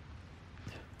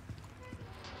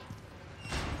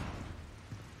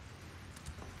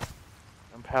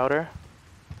 Gunpowder.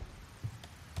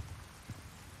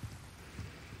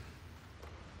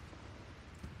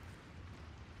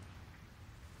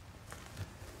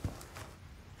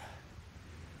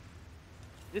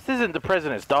 This isn't the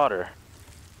president's daughter.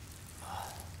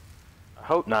 I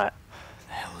hope not. What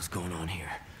the hell is going on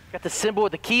here? Got the symbol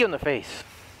of the key on the face.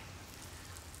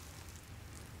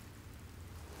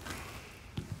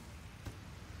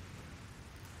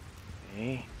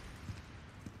 Okay.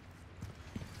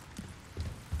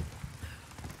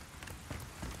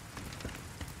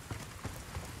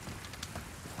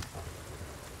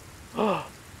 Oh,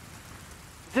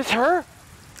 is this her?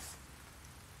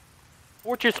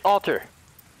 Fortress altar.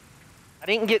 I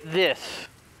didn't get this.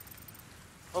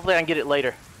 Hopefully I can get it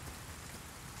later.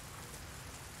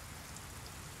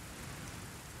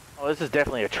 Oh, this is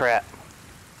definitely a trap.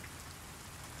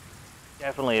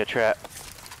 Definitely a trap.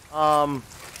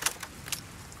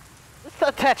 Let's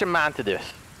attach a mine to this.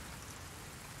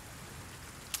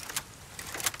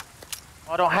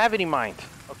 Oh, I don't have any mines.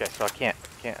 Okay, so I can't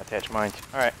attach mines.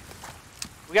 All right.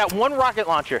 We got one rocket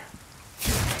launcher.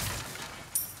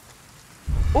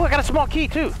 Oh, I got a small key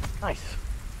too. Nice.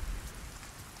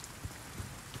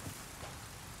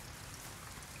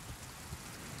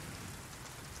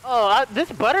 Oh,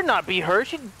 this better not be her.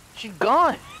 She's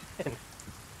gone.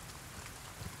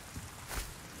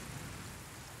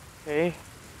 Okay.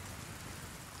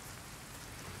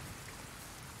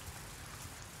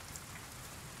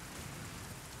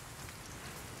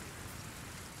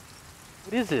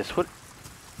 What is this? What?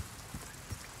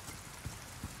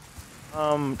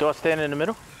 Do I stand in the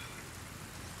middle?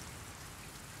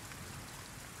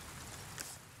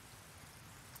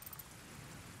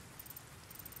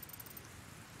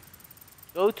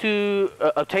 Go to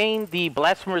obtain the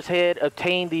blasphemer's head,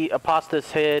 obtain the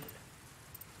apostate's head,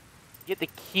 get the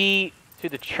key to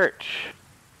the church.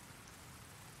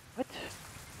 What?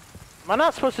 Am I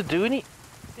not supposed to do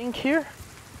anything here?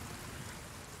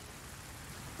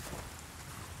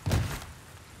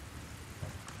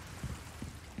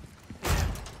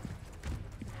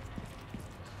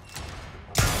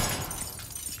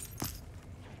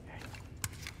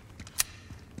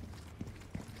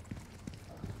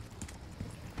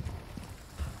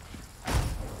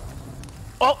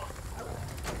 Oh!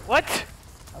 What?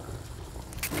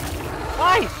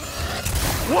 Why?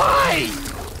 Why?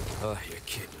 Oh, you're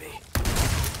kidding me.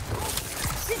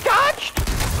 He dodged!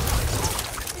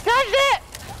 He dodged it!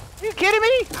 Are you kidding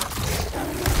me?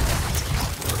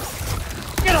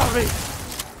 Get off me!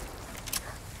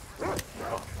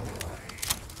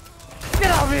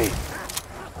 Get off me!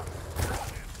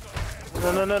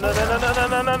 No, no, no, no, no, no, no, no,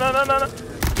 no, no, no, no, no!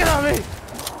 Get off me!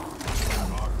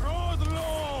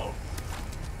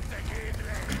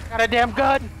 Got a damn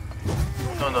gun!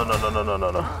 No, no, no, no, no, no, no,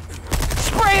 no.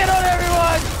 Spray it on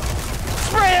everyone!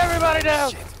 Spray everybody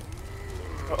down!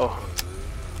 Uh-oh.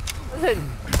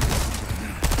 Listen.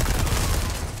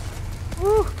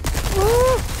 Woo!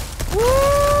 Woo!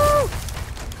 Woo!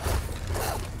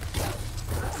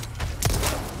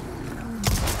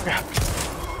 Okay.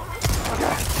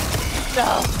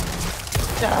 No.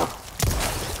 No.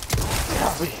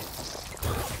 Help me.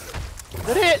 Is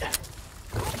that it?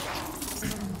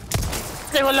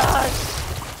 Stay alive.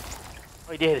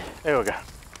 We did. There we go.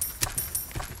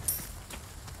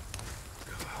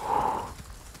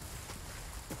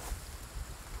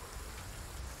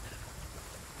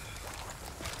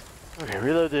 Okay,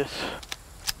 reload this.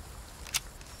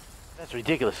 That's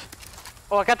ridiculous.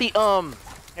 Oh, I got the,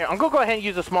 here, I'm gonna go ahead and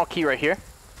use a small key right here.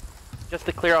 Just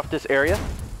to clear off this area.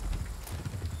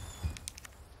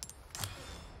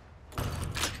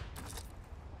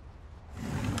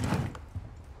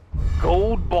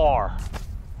 Gold bar.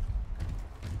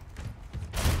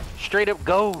 Straight up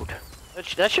gold.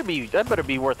 That better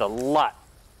be worth a lot.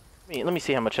 Let me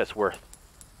see how much that's worth.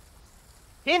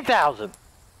 10,000.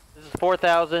 This is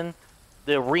 4,000.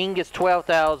 The ring is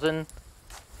 12,000.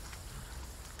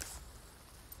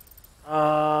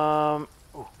 Ooh.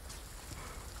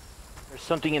 There's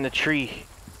something in the tree.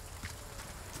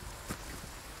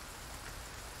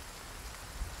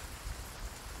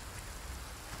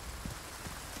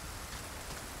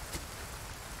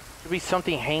 Should be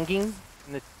something hanging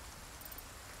in the...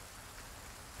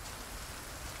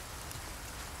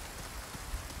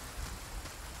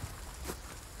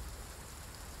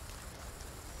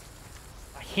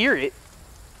 I hear it.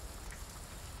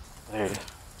 There it is.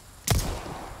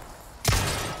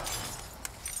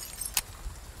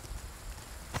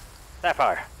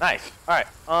 Sapphire. Nice. Alright.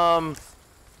 No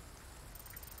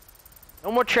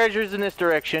more treasures in this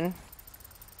direction.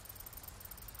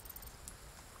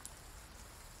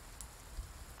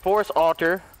 Forest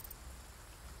altar.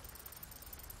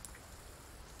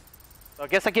 So I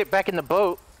guess I get back in the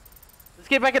boat. Let's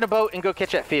get back in the boat and go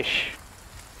catch that fish.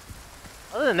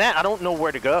 Other than that, I don't know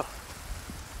where to go.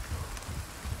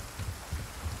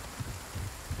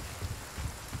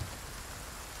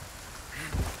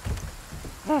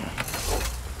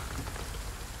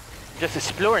 Just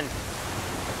exploring.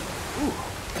 Ooh.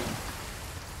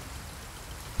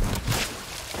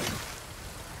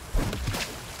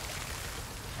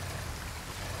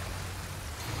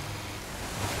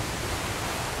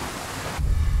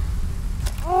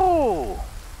 Oh!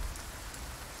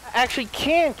 I actually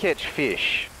can catch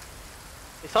fish.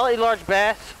 A solid large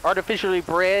bass, artificially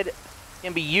bred,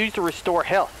 can be used to restore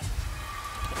health.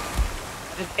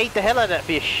 I just ate the hell out of that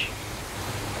fish.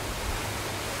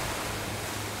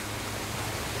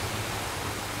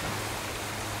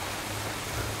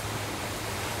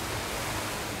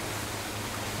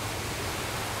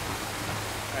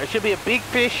 There should be a big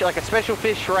fish, like a special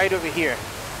fish right over here.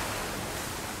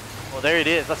 Well, there it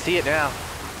is. I see it now.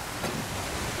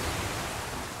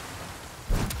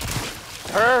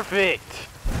 Perfect.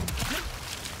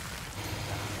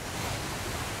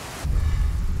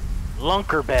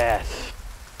 Lunker bass.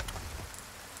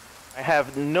 I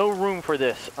have no room for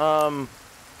this.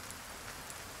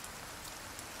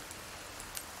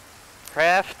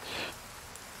 Craft.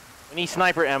 We need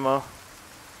sniper ammo.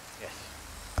 Yes.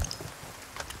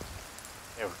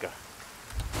 There we go.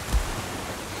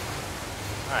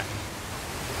 Alright.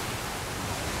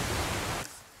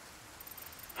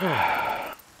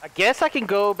 I guess I can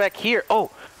go back here.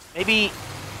 Oh, maybe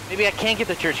I can get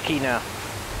the church key now.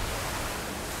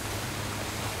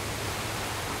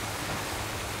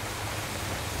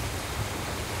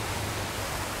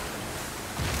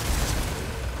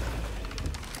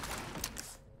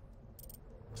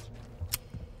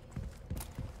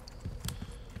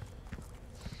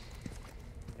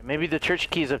 Maybe the church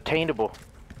key is obtainable.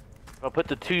 I'll put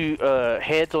the two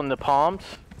heads on the palms.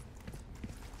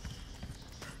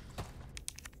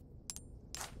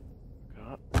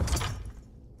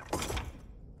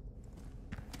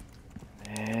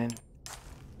 And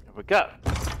there we go.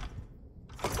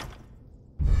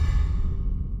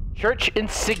 Church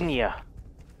insignia.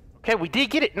 Okay, we did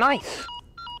get it. Nice.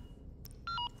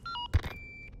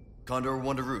 Condor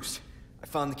 1 to Roost. I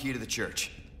found the key to the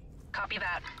church. Copy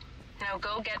that. Now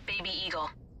go get Baby Eagle.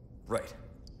 Right.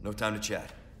 No time to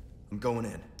chat. I'm going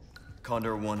in.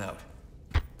 Condor 1 out.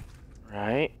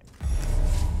 Right.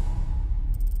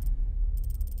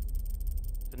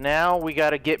 So now we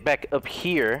gotta get back up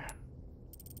here.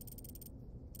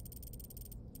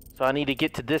 So I need to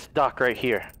get to this dock right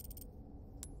here.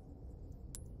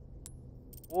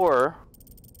 Or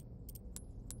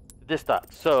this dock.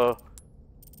 So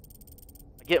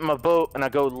I get in my boat and I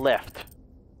go left.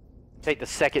 Take the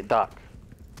second dock.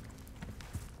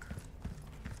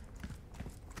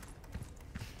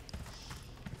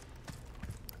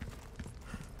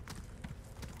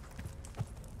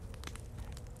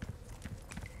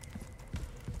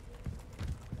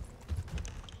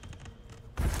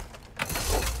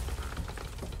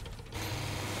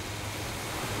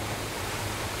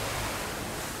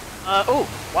 Oh,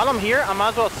 while I'm here, I might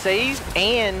as well save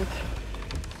and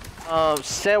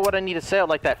sell what I need to sell,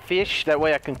 like that fish. That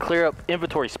way I can clear up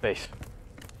inventory space.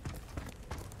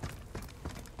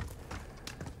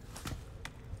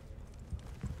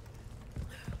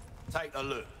 Take a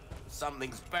look.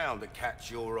 Something's bound to catch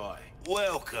your eye.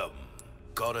 Welcome.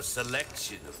 Got a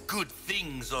selection of good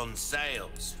things on sale,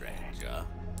 stranger.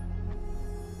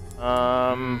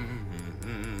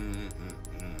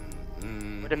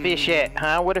 Where the fish at,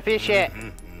 huh? Where the fish at?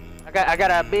 I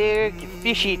got a big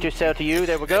fishy to sell to you.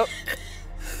 There we go.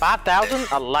 5,000.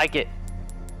 I like it.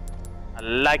 I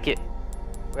like it.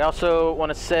 We also want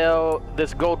to sell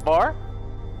this gold bar.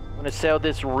 Want to sell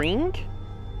this ring.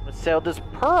 Want to sell this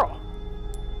pearl.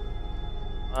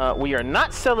 We are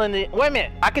not selling the. Wait a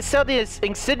minute. I could sell this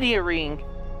insignia ring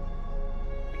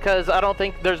because I don't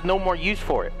think there's no more use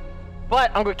for it.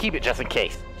 But I'm gonna keep it just in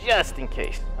case. Just in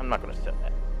case. I'm not gonna sell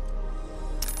that.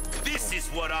 This is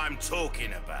what I'm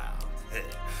talking about.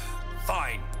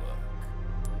 Fine work.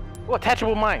 Oh,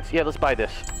 attachable mines. Yeah, let's buy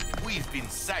this. We've been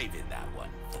saving that one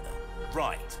for the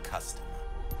right customer.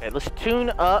 Okay, let's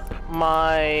tune up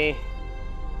my.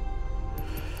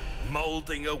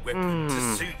 Molding a weapon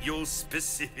to suit your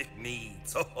specific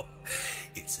needs. Oh,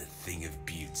 it's a thing of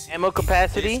beauty. Ammo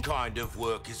capacity. This kind of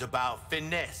work is about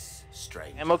finesse,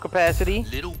 stranger. Ammo capacity.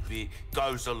 Little bit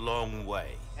goes a long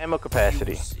way. Ammo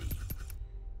capacity. You'll see.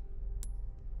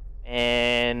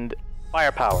 And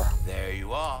firepower. There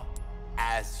you are,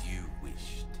 as you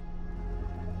wished.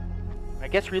 I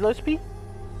guess reload speed?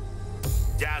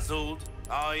 Dazzled,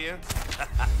 are you?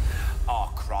 Our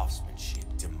craftsmanship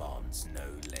demands no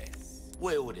less.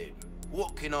 Well then,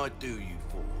 what can I do you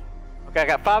for? Okay, I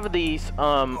got 5 of these.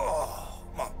 Oh,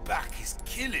 my back is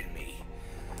killing me.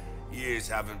 Years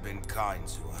haven't been kind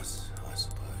to us, I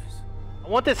suppose. I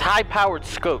want this high-powered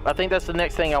scope. I think that's the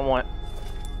next thing I want.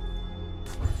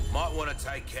 Might want to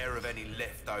take care of any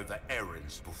leftover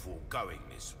errands before going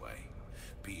this way.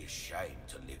 Be ashamed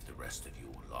to live the rest of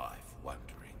your life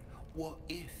wondering, what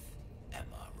if, am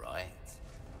I right?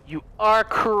 You are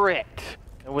correct.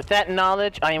 And with that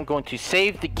knowledge, I am going to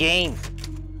save the game.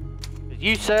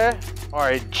 You, sir, are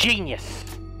a genius.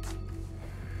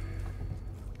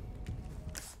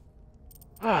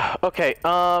 Okay,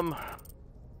 now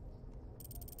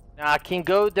I can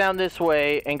go down this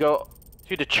way and go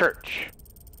to the church.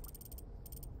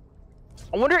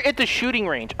 I wonder if the shooting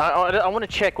range, I want to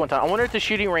check one time. I wonder if the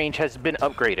shooting range has been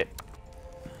upgraded.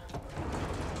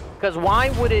 Because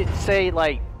why would it say,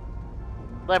 like,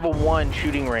 level 1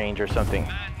 shooting range or something?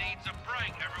 Man needs a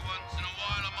break every once in a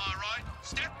while, am I right?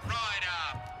 Step right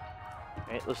up.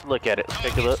 Okay, let's look at it. Let's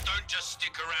take a look. Don't just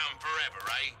stick around forever,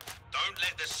 eh? Don't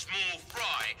let the small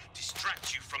fry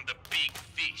distract you from the big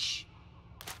fish.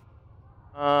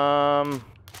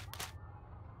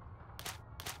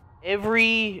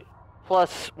 Every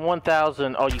plus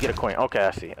 1,000. Oh, you get a coin. Okay,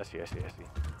 I see.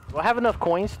 Do I have enough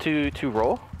coins to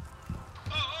roll?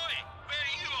 Oh, oi, where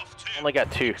are you off to? Only got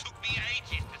 2. It took me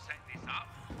ages to set this up.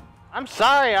 I'm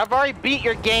sorry. I've already beat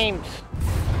your games.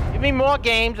 Give me more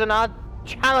games and I'll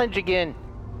challenge again.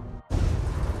 All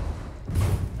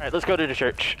right, let's go to the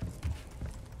church.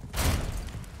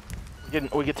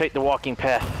 We can take the walking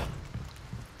path.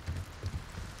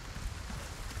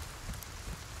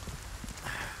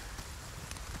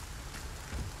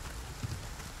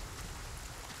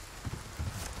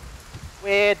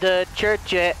 Where the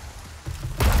church at?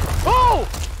 Oh!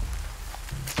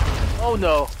 Oh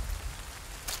no.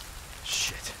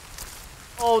 Shit.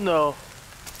 Oh no.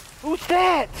 Who's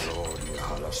that?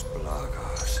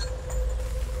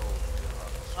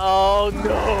 Oh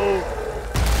no.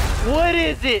 What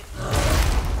is it?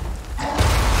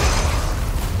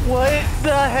 What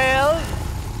the hell?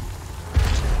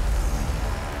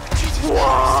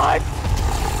 What?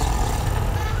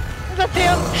 Is that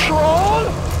damn troll?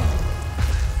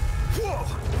 Whoa!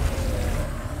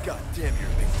 God damn, you're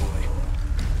a big boy.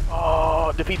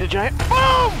 Oh, defeat the giant.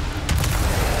 Boom!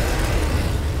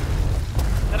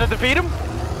 Did I defeat him?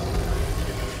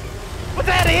 Was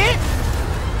that it?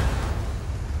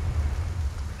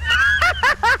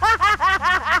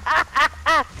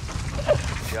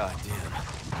 God damn.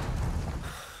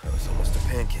 That was almost a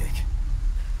pancake.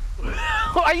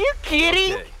 Are you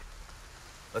kidding? Okay.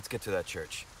 Let's get to that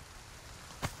church.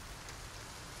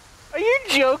 Are you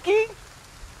joking?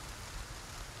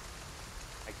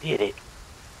 I did it.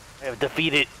 I have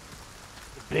defeated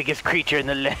the biggest creature in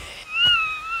the land.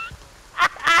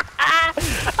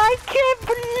 I can't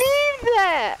believe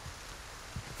that.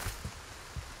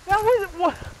 That was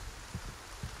what?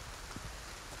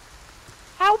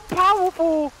 How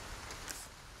powerful?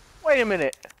 Wait a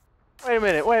minute.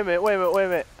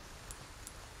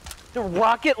 The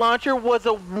rocket launcher was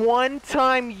a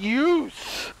one-time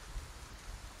use.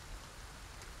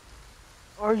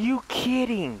 Are you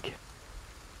kidding?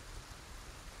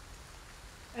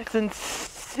 That's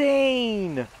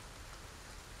insane.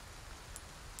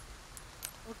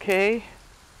 Okay.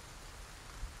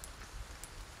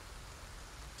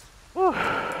 Whew.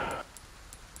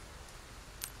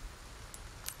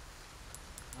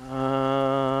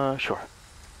 Sure.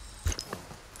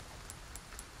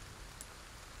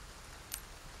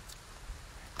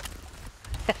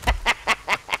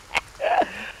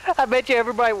 I bet you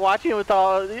everybody watching with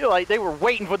all, you know, like, they were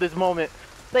waiting for this moment.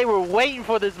 They were waiting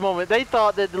for this moment. They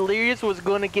thought that Delirious was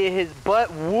going to get his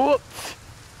butt whooped.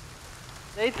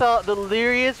 They thought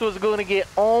Delirious was going to get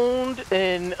owned,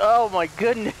 and oh my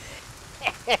goodness.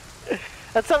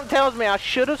 That something tells me I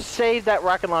should have saved that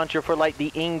rocket launcher for like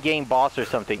the in-game boss or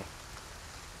something.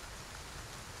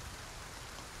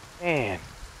 Man.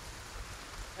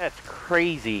 That's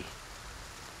crazy.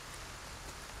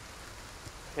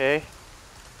 Okay.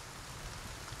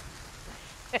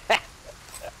 I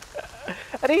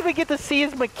didn't even get to see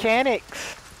his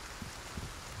mechanics.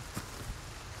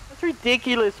 That's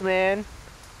ridiculous, man.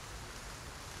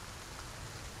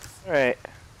 Alright.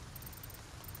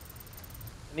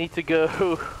 I need to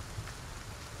go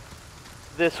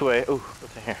this way. Ooh,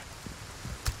 what's in here?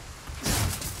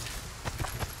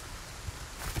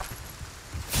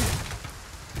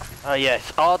 Oh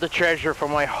yes, all the treasure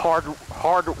from my hard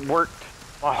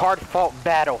fought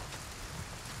battle.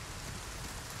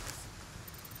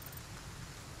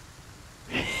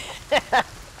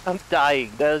 I'm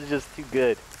dying. That was just too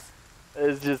good. That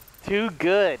was just too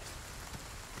good.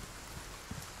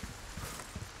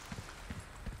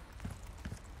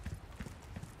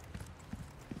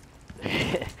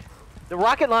 The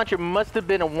rocket launcher must have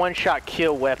been a one-shot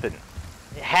kill weapon.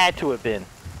 It had to have been.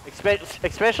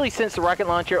 Especially since the rocket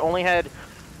launcher only had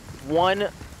one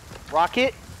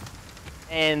rocket,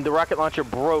 and the rocket launcher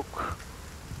broke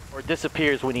or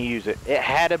disappears when you use it. It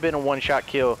had to have been a one-shot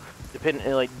kill, depending,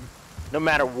 like, no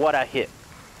matter what I hit.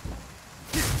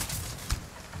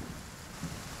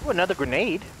 Ooh, another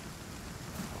grenade.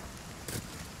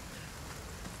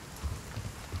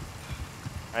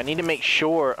 I need to make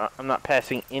sure I'm not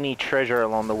passing any treasure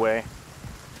along the way.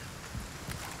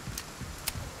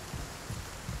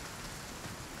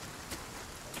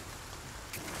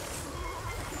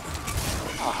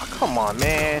 Oh, come on,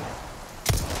 man.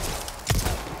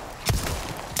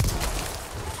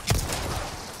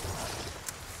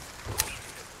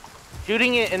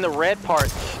 Shooting it in the red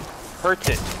parts hurts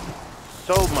it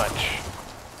so much.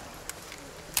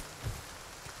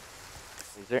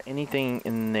 Is there anything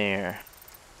in there?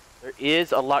 There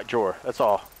is a lock drawer, that's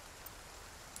all.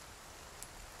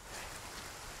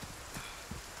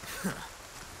 And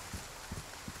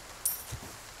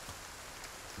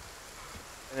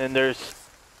then there's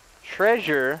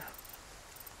treasure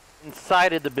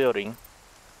inside of the building,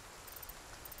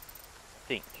 I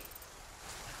think.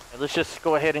 And let's just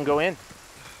go ahead and go in.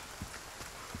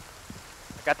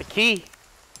 I got the key.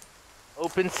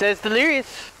 Open says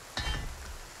Delirious.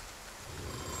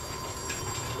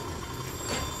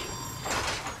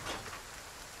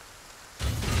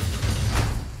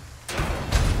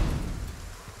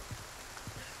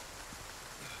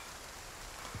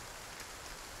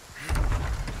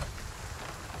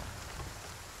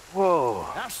 Whoa.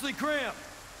 Ashley Graham!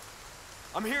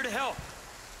 I'm here to help.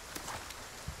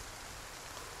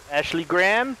 Ashley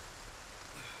Graham?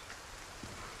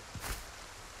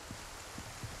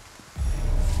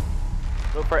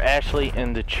 Look for Ashley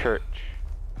in the church.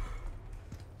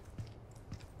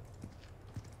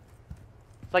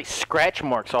 It's like scratch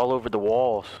marks all over the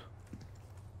walls.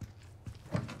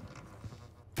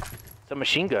 It's a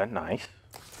machine gun, nice.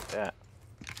 Yeah.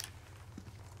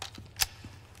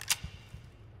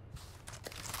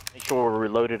 Make sure we're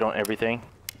reloaded on everything.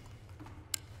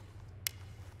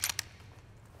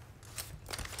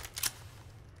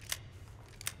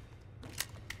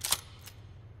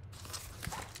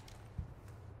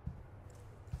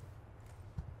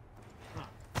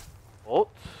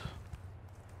 Bolts.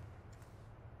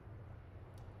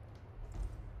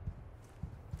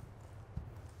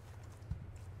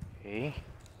 Okay.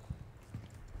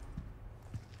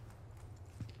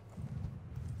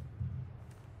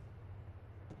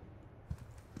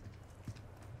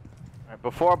 Alright,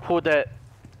 before I pull that,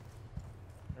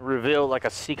 reveal like a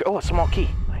secret. Oh, a small key.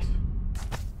 Nice.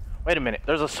 Wait a minute.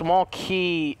 There's a small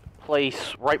key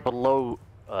place right below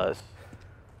us.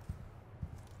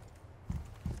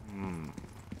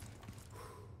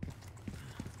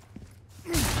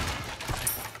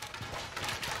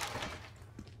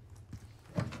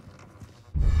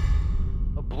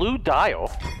 blue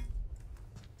dial.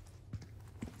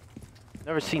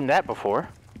 Never seen that before.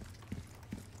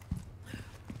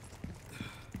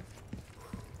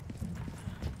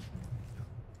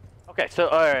 Okay, so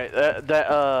alright,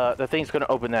 the thing's gonna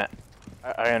open that.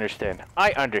 I understand.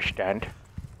 I understand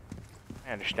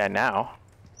now.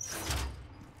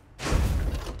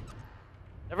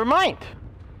 Never mind.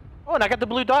 Oh, and I got the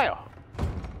blue dial.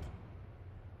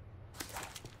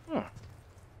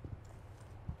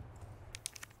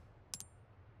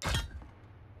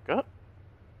 Go.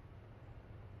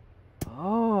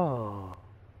 Oh.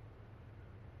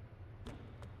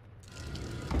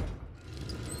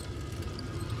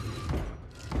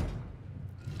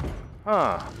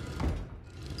 Huh.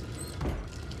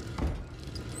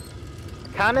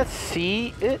 Kind of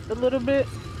see it a little bit.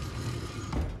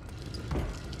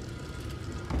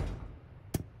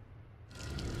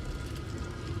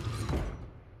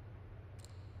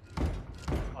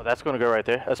 Oh, that's gonna go right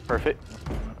there. That's perfect.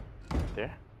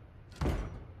 There.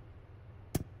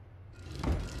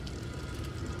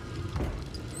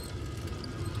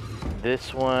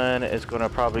 This one is gonna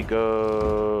probably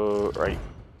go right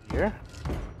here.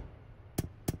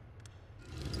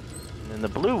 And then the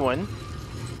blue one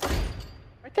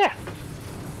right there.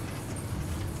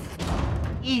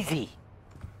 Easy.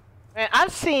 Man,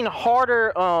 I've seen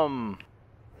harder, can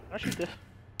I shoot this?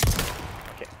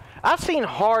 Okay. I've seen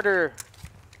harder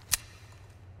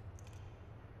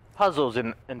puzzles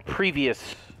in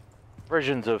previous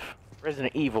versions of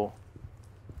Resident Evil.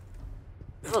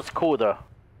 It looks cool though.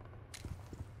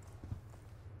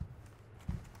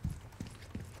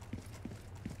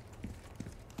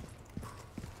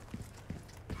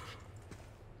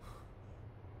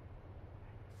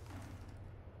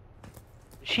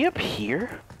 Is she up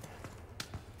here?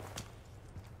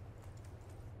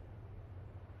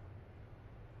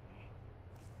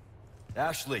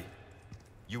 Ashley,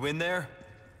 you in there?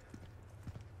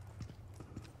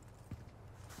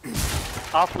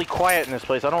 Awfully quiet in this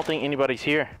place. I don't think anybody's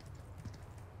here.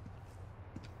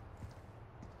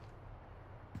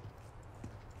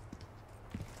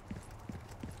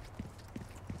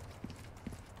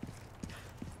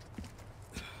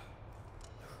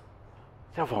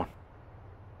 Cell phone.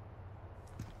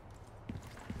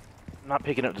 I'm not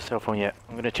picking up the cell phone yet.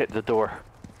 I'm gonna check the door.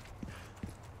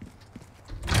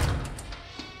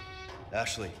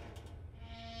 Ashley.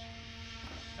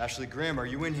 Ashley Graham, are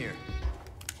you in here?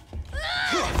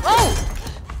 Oh!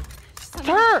 It's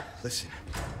her! Listen.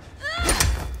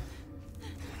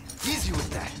 Easy with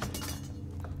that.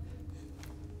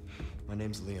 My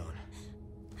name's Leon.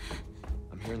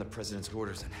 I'm hearing the president's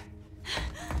orders and...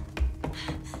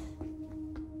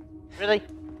 Really?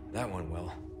 That went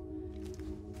well.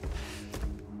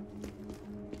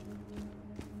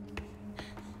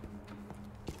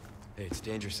 Hey, it's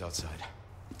dangerous outside.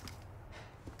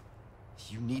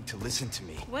 You need to listen to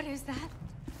me. What is that?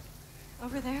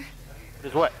 Over there?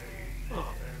 Is what?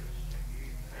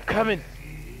 Coming.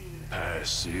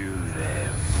 Pursue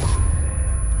them.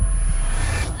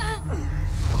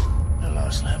 The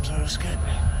lost lambs are escaping.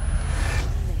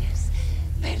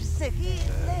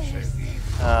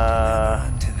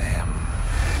 Run to them.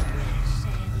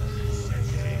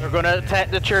 They're gonna attack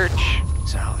the church.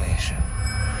 Salvation.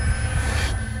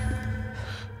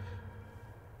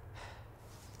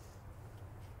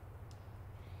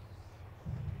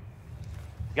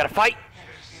 You gotta fight.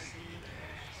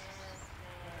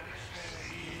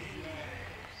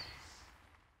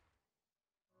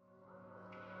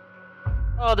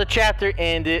 Oh, the chapter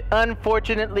ended.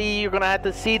 Unfortunately, you're gonna have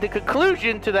to see the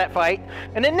conclusion to that fight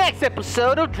in the next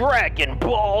episode of Dragon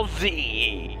Ball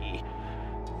Z.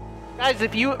 Guys,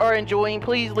 if you are enjoying,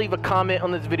 please leave a comment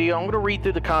on this video. I'm gonna read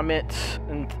through the comments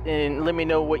and let me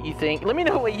know what you think. Let me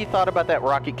know what you thought about that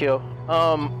rocket kill.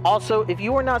 Also, if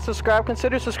you are not subscribed,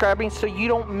 consider subscribing so you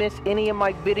don't miss any of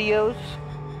my videos.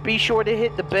 Be sure to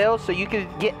hit the bell so you can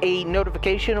get a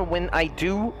notification of when I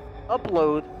do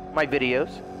upload my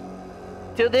videos.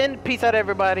 Till then, peace out,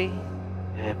 everybody.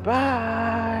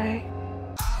 Bye.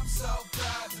 I'm so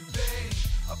proud to be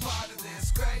a part of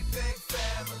this great big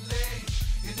family.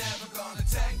 You're never gonna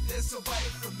take this away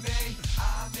from me.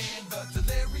 I'm in the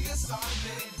delirious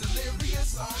army.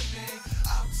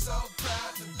 I'm so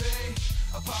proud to be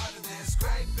a part of this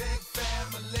great big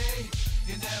family.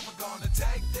 You're never gonna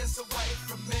take this away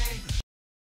from me.